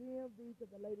to the DMV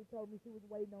because the lady told me she was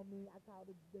waiting on me. I called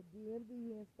the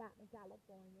DMV in Stockton,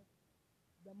 California.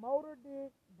 The motor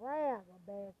did brag a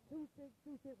bass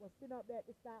 2626 was sitting up there at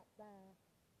the stop sign.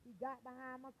 He got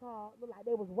behind my car. Looked like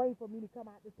they was waiting for me to come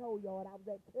out the tow yard. I was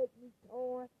at Technique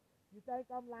Torn. You think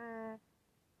I'm lying?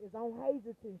 It's on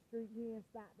Hazleton Street here in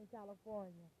Stockton,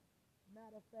 California.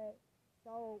 Matter of fact,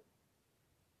 so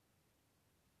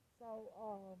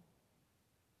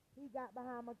he got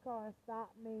behind my car and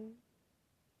stopped me.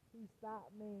 He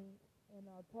stopped me and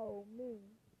told me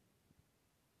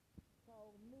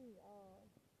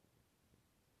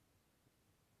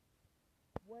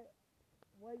what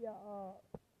your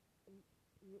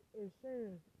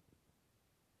insurance.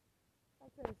 I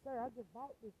said, sir, I just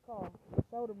bought this car.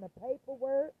 Showed him the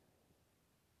paperwork.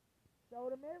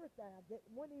 Showed him everything.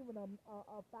 Wasn't even a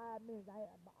 5 minutes.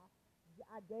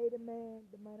 I gave the man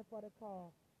the money for the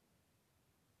car.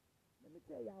 Let me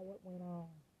tell y'all what went on.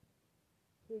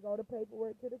 He go the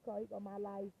paperwork to the car. He got my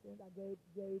license. I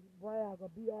gave Braga,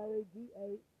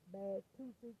 BRAGA, badge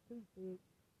 2626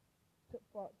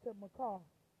 to my car.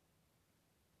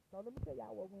 So let me tell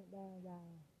y'all what went down,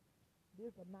 y'all.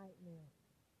 This is a nightmare.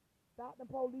 Stockton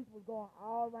Police was going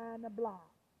all around the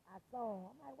block. I saw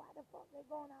them. I'm like, why the fuck they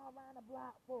going all around the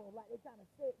block for? Like they trying to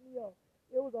set me up.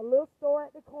 It was a little store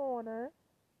at the corner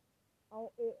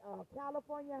on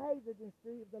California Hazleton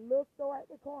Street. It was a little store at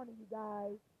the corner, you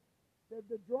guys.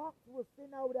 The drunks was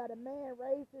sitting over there. The man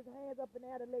raised his hands up in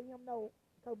there to let him know,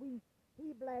 because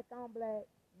he black, I'm black.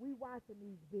 We watching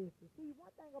these bitches. See,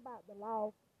 one thing about the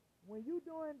law, when you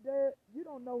doing dirt, you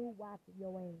don't know who watching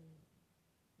your ass.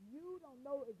 You don't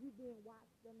know if you being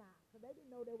watched or not. Because they didn't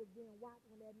know they was being watched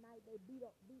when that night they beat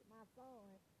my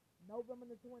son, November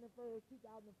the 21st,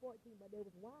 2014, but they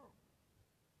was watched.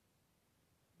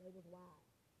 They was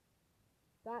watched.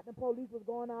 Stockton Police was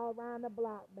going all around the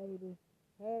block, baby.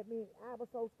 Had me, I was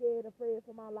so scared, afraid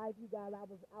for my life, you guys. I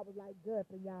was like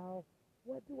gupping, y'all.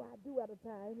 What do I do at a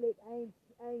time? Look, I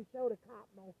ain't show the cop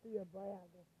no fear,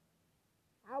 brother.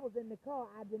 I was in the car.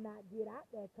 I did not get out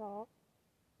that car.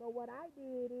 So what I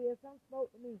did is, some spoke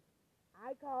to me.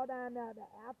 I called down there the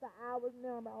after hours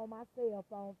number on my cell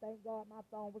phone. Thank God my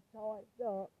phone was charged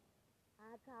up.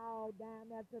 I called down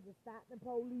there to the Stockton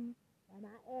Police, and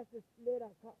I asked to let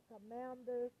a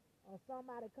commander or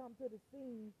somebody come to the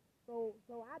scene. So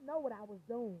I know what I was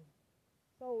doing.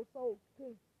 So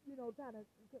can, trying to,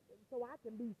 so I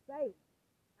can be safe.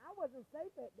 I wasn't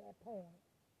safe at that point.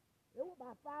 It was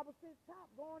about 5 or 6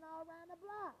 cops going all around the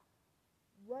block,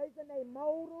 raising their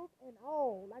motors and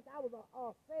all, like I was a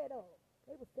set up.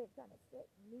 They was trying to set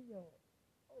me up.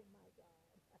 Oh my God!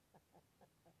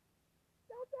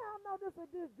 Don't y'all know this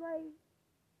was disgrace?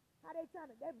 How they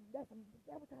trying to? They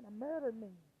were trying to murder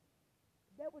me.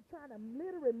 They were trying to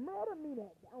literally murder me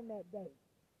on that day.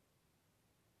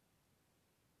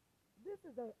 This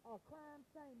is a crime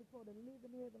scene before the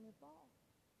living heavenly fall.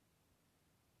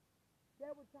 They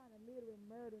were trying to literally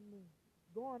murder me,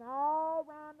 going all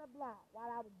around the block while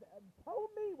I was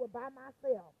told me was by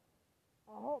myself.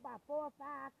 A whole about 4 or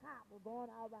 5 cops were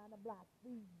going all around the block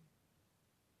speeding.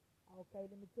 Okay,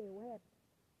 let me tell you what happened.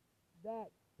 That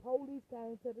police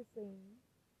came to the scene.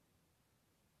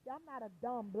 I'm not a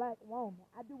dumb black woman.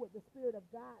 I do what the Spirit of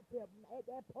God tells me. At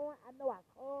that point, I know I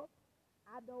cuss.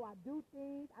 I know I do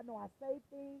things. I know I say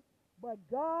things. But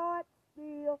God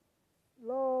still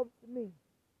loves me.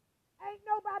 Ain't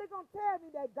nobody going to tell me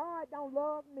that God don't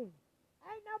love me.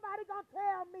 Ain't nobody going to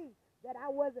tell me that I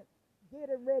wasn't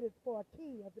getting ready for a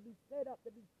kill, to be set up,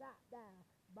 to be shot down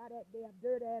by that damn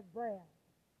dirt-ass Brown.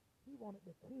 He wanted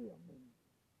to kill me.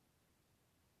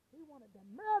 He wanted to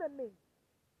murder me.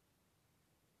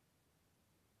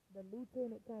 The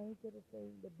lieutenant came to the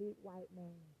scene, the big white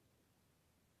man.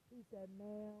 He said,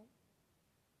 ma'am,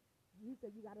 he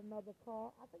said, you got another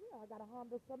car? I said, yeah, I got a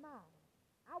Honda Sonata.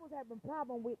 I was having a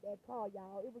problem with that car,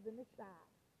 y'all. It was in the shop.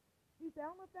 He said,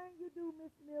 only thing you do,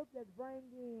 Miss Mills, is bring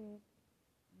in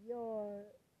your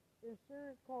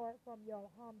insurance card from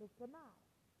your Honda Sonata.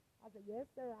 I said,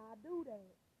 yes, sir, I'll do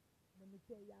that. Let me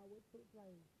tell y'all what took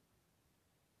place.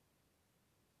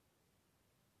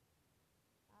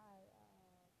 I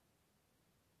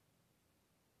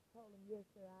yes,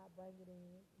 sir, I'll bring it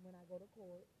in when I go to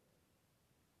court.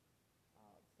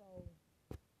 So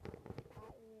I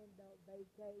end up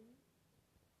vacating.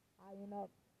 I end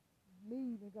up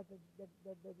leaving because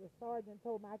the sergeant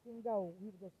told me I can go.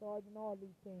 He was a sergeant or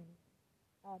lieutenant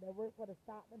that worked for the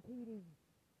Stockton PD.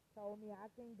 Told me I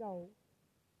can go.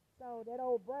 So that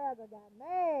old bragger got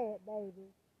mad, baby.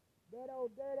 That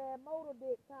old dirty ass motor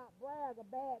dick top bragger,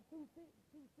 bad two six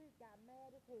got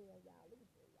mad as hell, y'all. Let me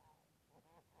tell y'all.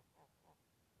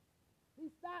 He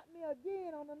stopped me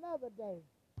again on another day.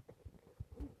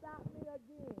 He stopped me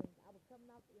again. I was coming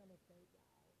off the interstate, y'all.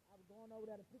 I was going over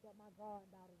there to pick up my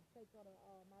goddaughter to take her to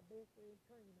my best friend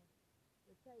Trina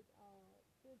to take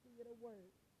Cynthia to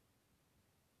work.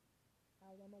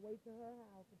 I was on my way to her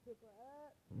house to pick her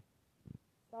up.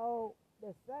 So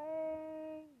the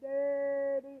same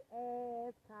dirty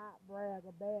ass cop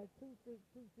bragger, bad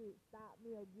 2626, stopped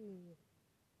me again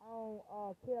on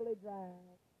Kelly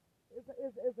Drive. It's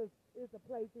a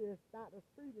place here. The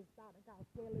street is Stockton called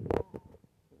Kelly Drive.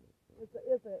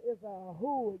 It's a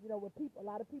hood, you know, where a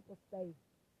lot of people stay.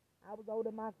 I was over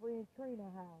to my friend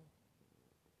Trina's house.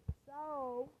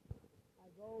 So I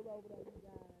go over there, you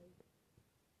guys.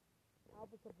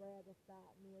 Officer Bragger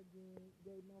stopped me again,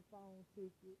 gave me a phone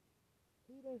ticket.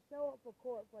 He didn't show up for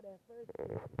court for that first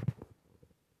ticket.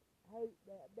 Hate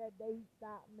that day he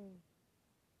stopped me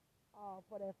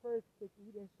for that first ticket. He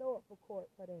didn't show up for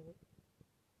court for that.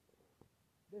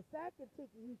 The second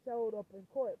ticket he showed up in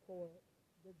court for it.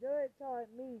 The judge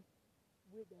charged me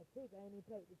with that ticket. I ain't even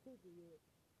paid the ticket yet.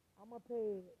 I'm going to pay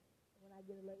it when I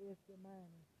get a little extra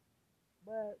money.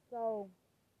 But so,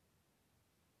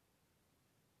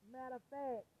 matter of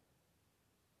fact,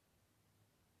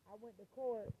 I went to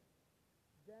court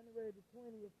January the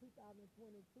 20th,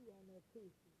 2022 on that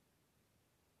ticket.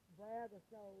 Bragger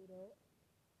showed up.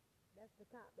 That's the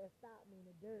cop that stopped me in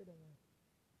the dirty one.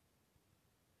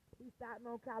 He stopped me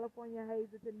on California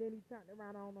Hazleton, then he turned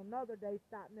around on another day,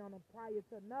 stopped me on a prior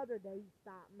to another day, he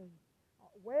stopped me.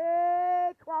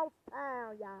 Way across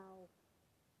town, y'all.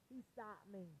 He stopped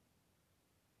me.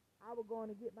 I was going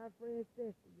to get my friend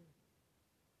Cynthia.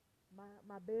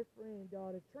 My best friend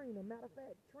daughter, Trina. Matter of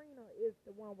fact, Trina is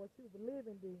the one where she was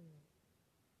living then.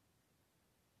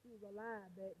 She was alive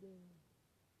back then.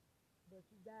 But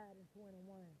she died in 21.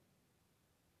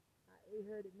 It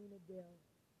hurted me to death.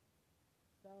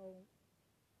 So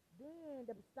then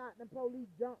the Stockton police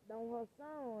jumped on her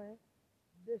son.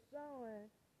 The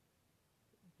son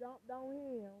jumped on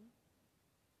him,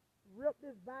 ripped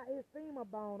his femur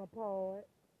bone apart.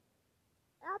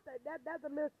 After that's a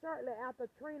little shortly after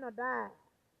Trina died.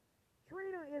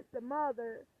 Trina is the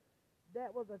mother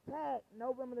that was attacked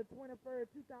November the 23rd,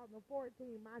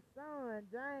 2014. My son,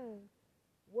 James,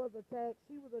 was attacked.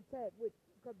 She was attacked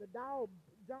because the dog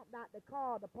jumped out the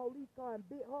car, the police car, and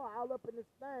bit her all up in the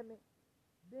stomach.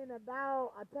 Then the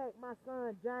dog attacked my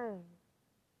son, James.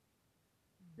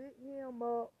 Bit him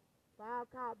up.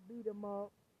 5 cops beat him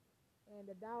up. And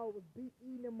the dog was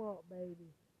eating him up,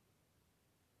 baby.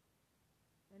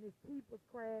 And his teeth was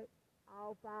cracked,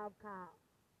 all 5 cops.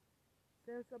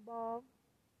 Sensible,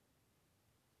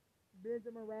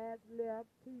 Benjamin Radcliffe,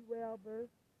 T.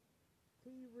 Weber, T.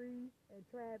 Reese, and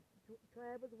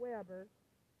Travis Weber,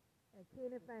 and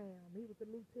Kenny Pham. He was the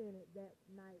lieutenant that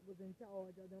night, was in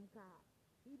charge of them cops.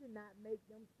 He did not make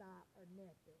them stop or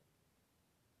nothing.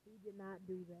 He did not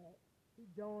do that. He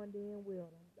joined in with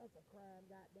them. That's a crime,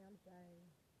 goddamn shame.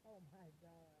 Oh my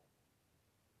God.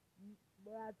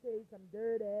 Boy, I tell you, some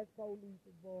dirty ass police,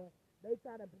 boy. This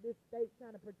state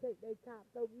trying to protect their cops,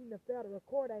 so even the federal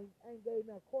court ain't gave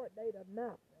me a court date or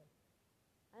nothing.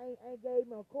 Ain't gave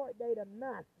me a court date or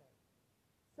nothing.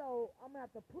 So I'm gonna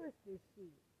have to push this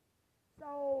shit.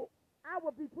 So I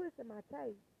will be pushing my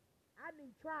case. I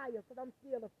need trial because I'm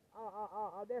still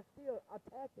they're still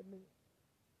attacking me.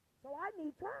 So I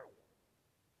need trial.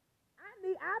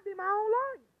 I'll be my own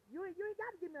lawyer. You ain't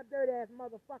got to give me a dirty ass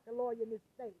motherfucking lawyer in this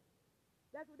state.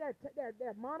 That's what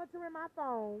they're monitoring my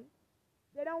phone.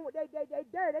 They dirty.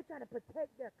 They're trying to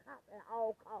protect their cops at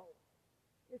all costs.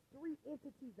 It's 3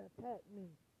 entities attack me.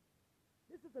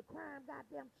 This is a crime,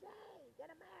 goddamn shame in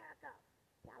America.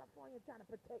 California trying to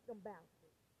protect them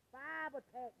bastards. 5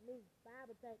 attacked me.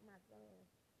 5 attacked my son.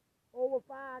 Over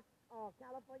 5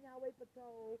 California Highway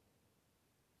Patrol,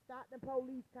 Stockton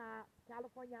Police cops,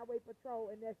 California Highway Patrol,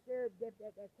 and that sheriff deputy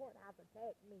at that courthouse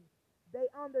attacked me.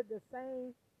 They under the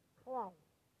same cloth,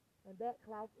 and that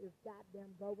cloth is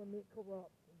goddamn government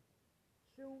corruption.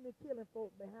 Shooting and killing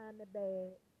folk behind the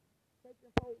bag,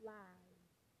 taking folk lives.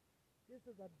 This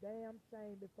is a damn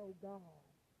shame before God.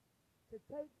 To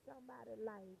take somebody's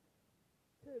life,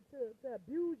 to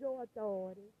abuse your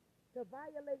authority, to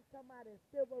violate somebody's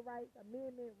civil rights,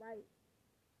 amendment rights,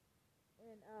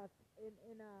 and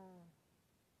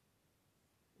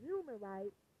human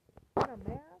rights in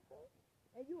America,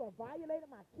 and you are violating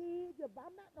my kids.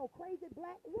 I'm not no crazy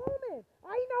black woman.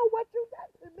 I know what you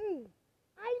done to me.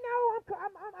 I know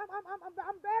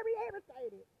I'm very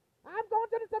irritated. I'm going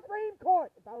to the Supreme Court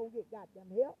if I don't get goddamn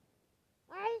help.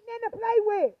 I ain't nothing to play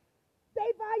with. They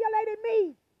violated me.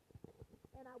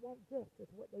 And I want justice,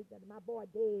 what they done. My boy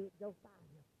dead,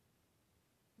 Josiah.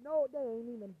 No, they ain't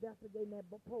even investigating that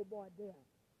poor boy there.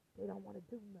 They don't want to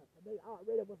do nothing. They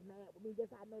already was mad with me.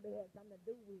 Just I know they had something to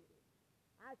do with it.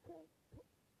 I can't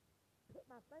put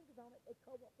my fingers on it. They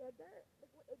cover up their dirt. Look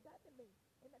what they done to me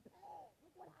in the past.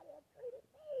 Look how they have treated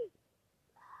me.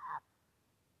 Look,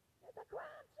 it's a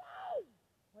crime shame.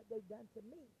 What they done to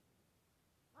me.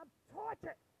 I'm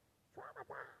tortured,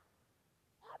 traumatized.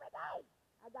 Every day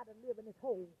I got to live in this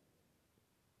hole.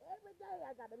 Every day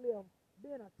I got to live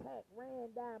being attacked,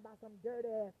 ran down by some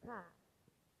dirty-ass cops.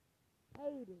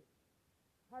 Hated,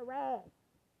 harassed.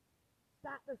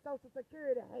 Stockton Social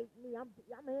Security hate me. I'm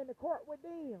in the court with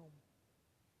them.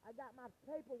 I got my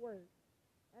paperwork.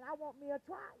 And I want me a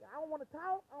trial. I don't want to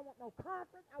talk. I don't want no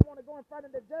conference. I want to go in front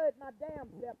of the judge my damn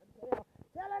self and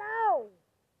tell it all.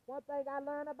 One thing I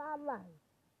learned about life.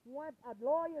 A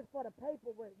lawyer's for the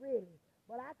paperwork, really.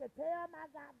 But I could tell my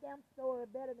goddamn story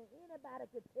better than anybody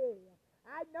could tell.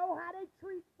 I know how they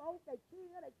treat folks. They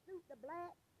kill, they shoot the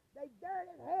black. They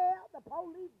dirty as hell. The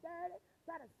police dirty.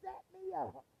 Try to set me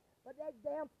up. But that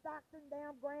damn Stockton,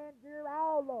 damn grand jury,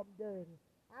 all of them dirty.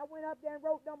 I went up there and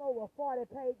wrote them over a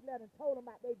 40-page letter and told them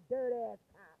about they dirty-ass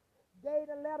cops. Gave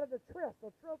the letter to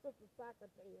Trissel. Trissel's the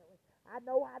secretary. I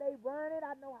know how they run it.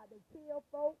 I know how they kill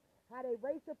folks. How they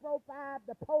racial profile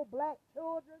the poor black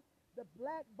children. The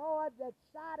black boys that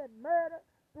shot and murdered.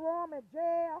 Threw them in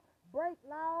jail. Break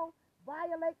laws.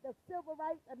 Violate the civil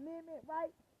rights, amendment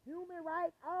rights, human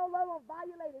rights. All of them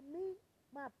violated me,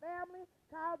 my family,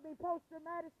 caused me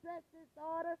post-traumatic stress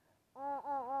disorder,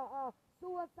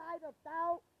 suicidal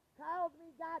thought, caused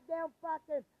me goddamn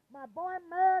fucking, my boy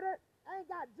murdered. I ain't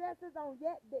got justice on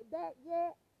that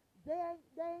yet. They ain't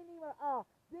even,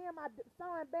 then my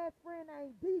son best friend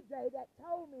named DJ that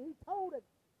told me, he told us,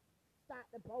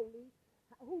 Stockton Police,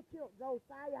 who killed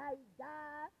Josiah, how he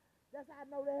died. That's how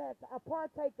I know they had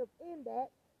partakers in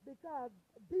that, because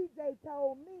DJ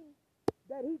told me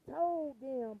that he told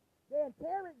them, they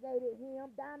interrogated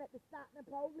him down at the Stockton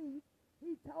Police.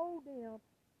 He told them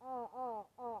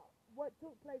what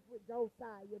took place with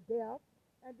Josiah death,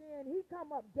 and then he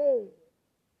come up dead.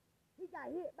 He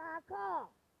got hit by a car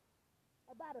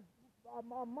about a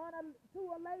month or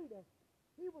two later.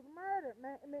 He was murdered,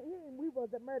 man. I mean, we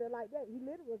wasn't murdered like that. He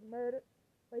literally was murdered,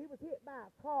 but he was hit by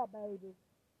a car, baby.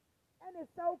 And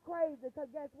it's so crazy, because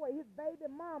guess what? His baby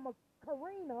mama,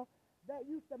 Karina, that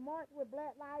used to march with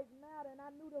Black Lives Matter, and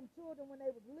I knew them children when they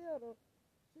was little.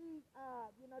 She,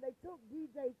 they took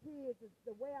DJ kids,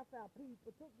 the welfare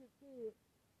people, took his kids.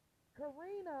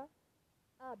 Karina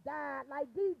died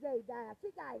like DJ died. She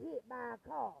got hit by a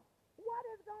car. What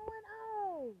is going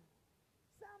on?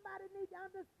 Somebody need to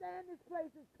understand this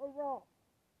place is corrupt.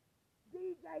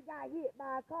 DJ got hit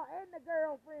by a car, and the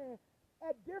girlfriend.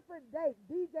 At different dates,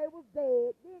 DJ was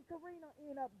dead. Then Karina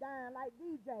ended up dying like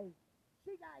DJ.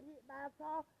 She got hit by a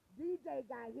car. DJ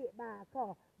got hit by a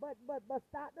car. But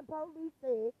Stockton Police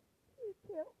said he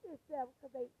killed himself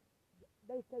because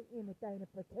they say anything to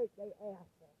protect their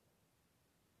assets.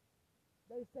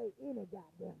 They say any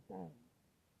goddamn thing.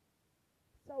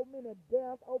 So many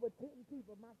deaths, over 10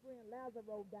 people. My friend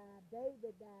Lazaro died.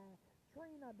 David died.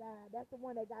 Trina died. That's the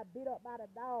one that got beat up by the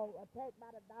dog, attacked by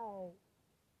the dog.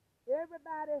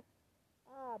 Everybody,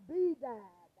 B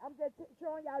died. I'm just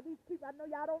showing y'all these people. I know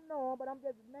y'all don't know them, but I'm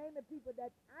just naming people that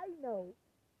I know,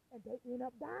 and they end up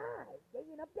dying. They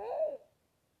end up dead.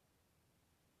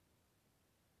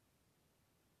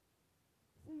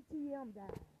 CTM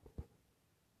died.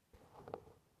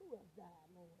 Who else died,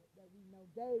 Lord, that we know?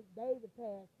 David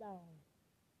passed on.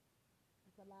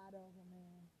 That's a lot of them,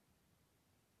 man.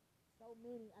 So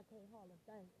many, I can't hardly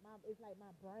think. It's like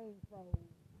my brain froze.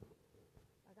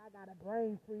 I got a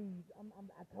brain freeze.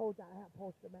 I told you I have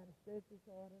post-traumatic stress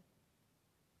disorder.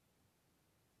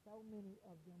 So many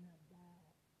of them have died.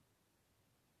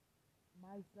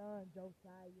 My son,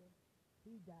 Josiah,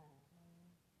 he died, man.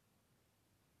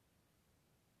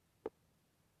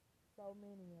 So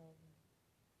many of them.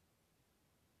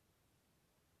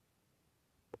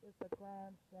 It's a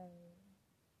crime shame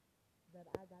that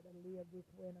I got to live this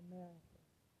way in America.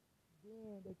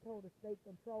 Then they told the state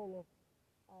controller,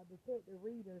 Detective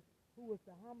Reader, who was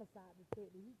the homicide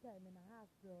detective, he came in the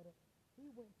hospital He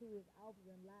went to his office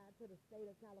and lied to the state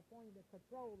of California, the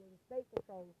controller, the state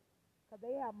controller, because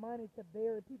they have money to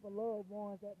bury people, loved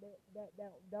ones that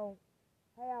don't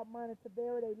have money to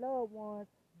bury their loved ones.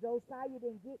 Josiah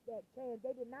didn't get that chance.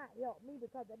 They did not help me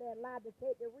because of that lie.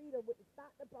 Detective Reader with the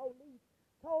Stockton Police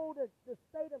told the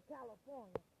state of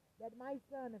California that my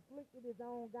son inflicted his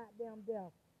own goddamn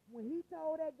death. When he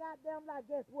told that goddamn lie,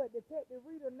 guess what? Detective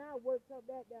Reader now works up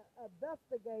that the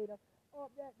investigator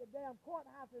up at the damn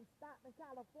courthouse in Stockton,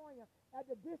 California, at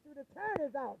the district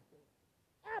attorney's office.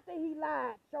 After he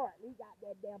lied shortly, he got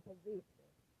that damn position.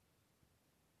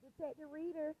 Detective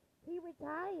Reader, he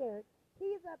retired.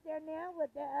 He's up there now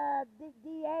with the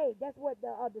DA. That's what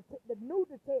the new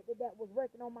detective that was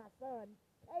working on my son's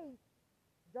case,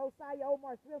 Josiah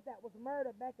Omar Smith, that was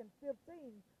murdered back in 15,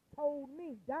 told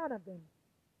me, Donovan,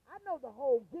 I know the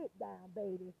whole get down,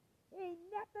 baby. Ain't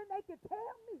nothing they can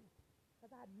tell me.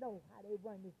 Because I know how they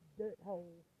run this dirt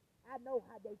hole. I know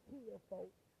how they kill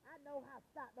folks. I know how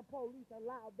Stockton Police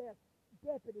allow their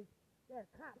deputies, their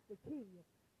cops to kill.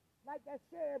 Like that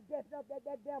sheriff deputy up at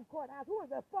that damn courthouse. Who in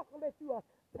the fuck will let you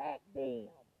attack them?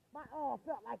 My arm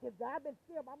felt like it's I've been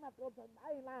still, I'm not going to,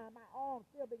 I ain't lying, my arm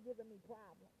still been giving me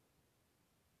problems.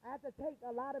 I have to take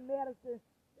a lot of medicine.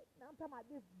 I'm talking about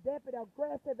this deputy,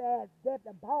 aggressive ass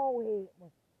deputy, bald head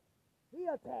one. He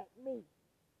attacked me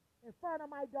in front of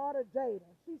my daughter Jada.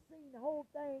 She seen the whole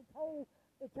thing, told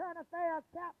Internal Affairs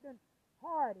Captain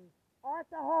Hardy,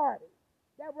 Arthur Hardy,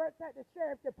 that works at the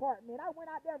Sheriff Department. I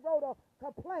went out there and wrote a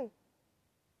complaint,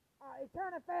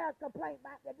 Internal Affairs complaint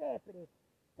about the deputy.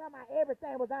 Talking about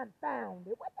everything was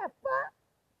unfounded. What the fuck?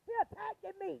 He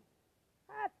attacked me.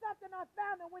 How's something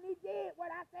unfounded when he did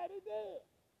what I said he did?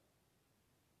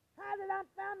 How did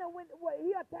unfounded when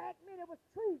he attacked me? It was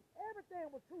true.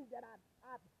 Everything was true that I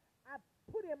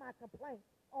put in my complaint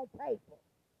on paper.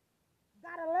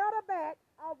 Got a letter back,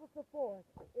 Officer Forrest.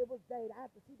 It was dated. I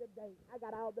have to see the date. I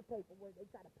got all the paperwork. They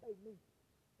try to pay me.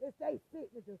 It's their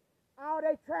signatures. All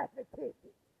their traffic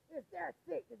tickets. It's their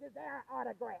signatures. It's their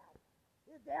autograph.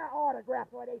 It's their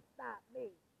autograph where they stopped me.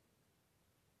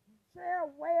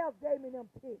 Sheriff Wells gave me them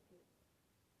tickets.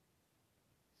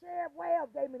 Sheriff Wells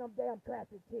gave me them damn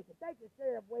traffic tickets. Thank you,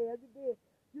 Sheriff Wells. You did.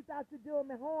 You thought you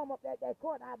doing me harm up at that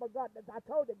courthouse, but God, I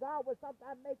told you, God will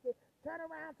sometimes make you turn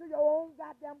around to your own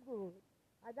goddamn good.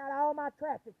 I got all my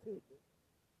traffic tickets.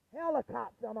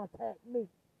 Helicopter gonna attack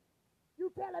me.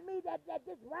 You telling me that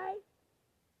this right?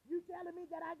 You telling me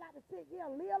that I got to sit here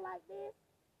and live like this?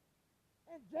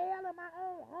 In jail in my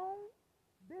own home?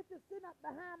 Bitches sitting up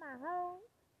behind my home,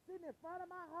 sitting in front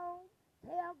of my home,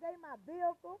 tailgate my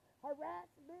vehicle,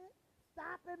 harassment,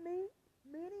 stopping me,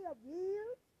 many of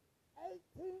years.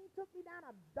 18, took me down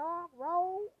a dark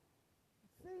road,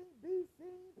 be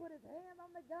seen, put his hand on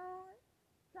the gun,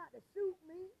 tried to shoot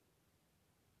me.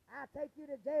 I'll take you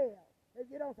to jail if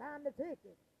you don't sign the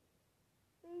ticket.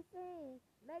 Be seen,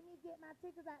 make me get my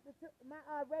tickets out my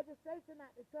registration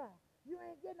out the trunk. You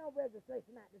ain't getting no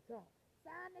registration out the trunk.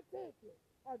 Sign the ticket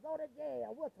or go to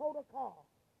jail. We'll tow the car.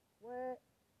 What?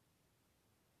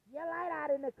 Your light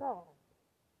out in the car.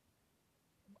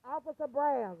 Officer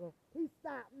Braga, he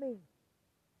stopped me.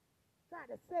 Tried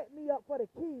to set me up for the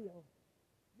kill.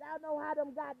 Y'all know how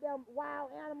them goddamn wild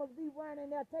animals be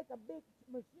running there, take a big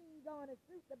machine gun and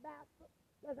shoot the bastard.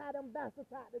 That's how them bastards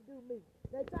tried to do me.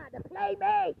 They tried to play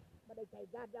me, but they can't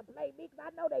goddamn play me because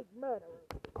I know they murderers.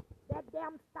 That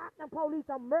damn Stockton Police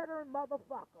are murdering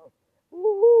motherfuckers.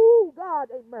 Ooh,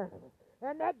 God, they murderers.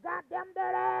 And that goddamn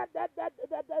dirt ass, that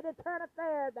Internal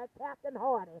Affairs, that Captain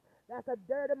Hardy, that's a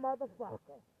dirty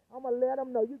motherfucker. I'm gonna let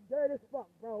them know you dirty as fuck,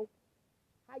 bro.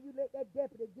 How you let that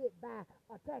deputy get by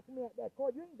attacking me at that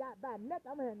court? You ain't got by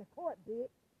nothing. I'm here in the court, bitch.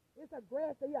 It's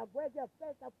aggressive. He aggressive.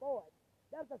 Excessive force.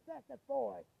 That's excessive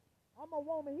force. I'm a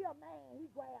woman. He a man. He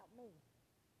grabbed me.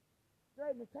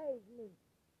 Threatened to tase me.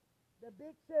 The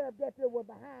big sheriff deputy was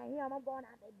behind him. I'm going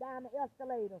out there down the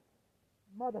escalator.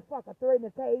 Motherfucker threatened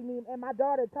to tase me. And my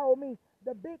daughter told me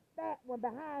the big fat one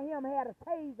behind him had a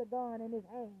taser gun in his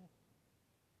hand.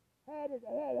 Had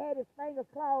his fingers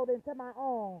clawed into my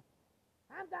arm.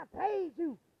 I'm gonna tase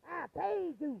you. I'll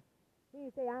tase you. He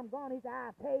didn't say I'm gone. He said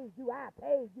I'll tase you. I'll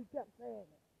tase you. Kept saying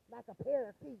it like a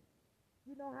parakeet.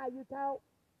 You know how you talk?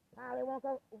 Probably want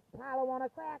a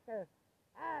cracker.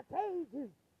 I'll tase you.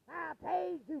 I'll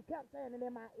tase you. Kept saying it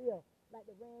in my ear like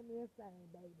they ran me insane,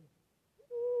 baby.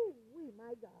 Ooh,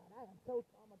 my God, I am so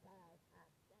traumatized.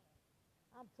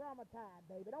 I'm traumatized,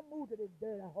 baby. Don't move to this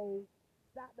dirty hole.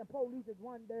 Stop the police is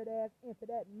one dirty ass into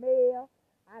that mail.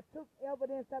 I took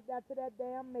evidence up there to that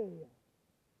damn mail.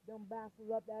 Them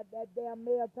bastards up there, that damn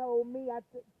mail told me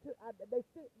they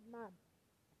sent my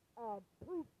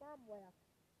proof somewhere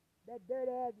That dirty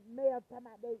ass mayor talking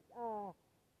about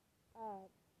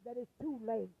that it's too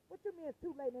late. What you mean it's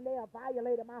too late and they have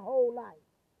violated my whole life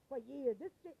for years? This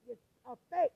shit is a fake.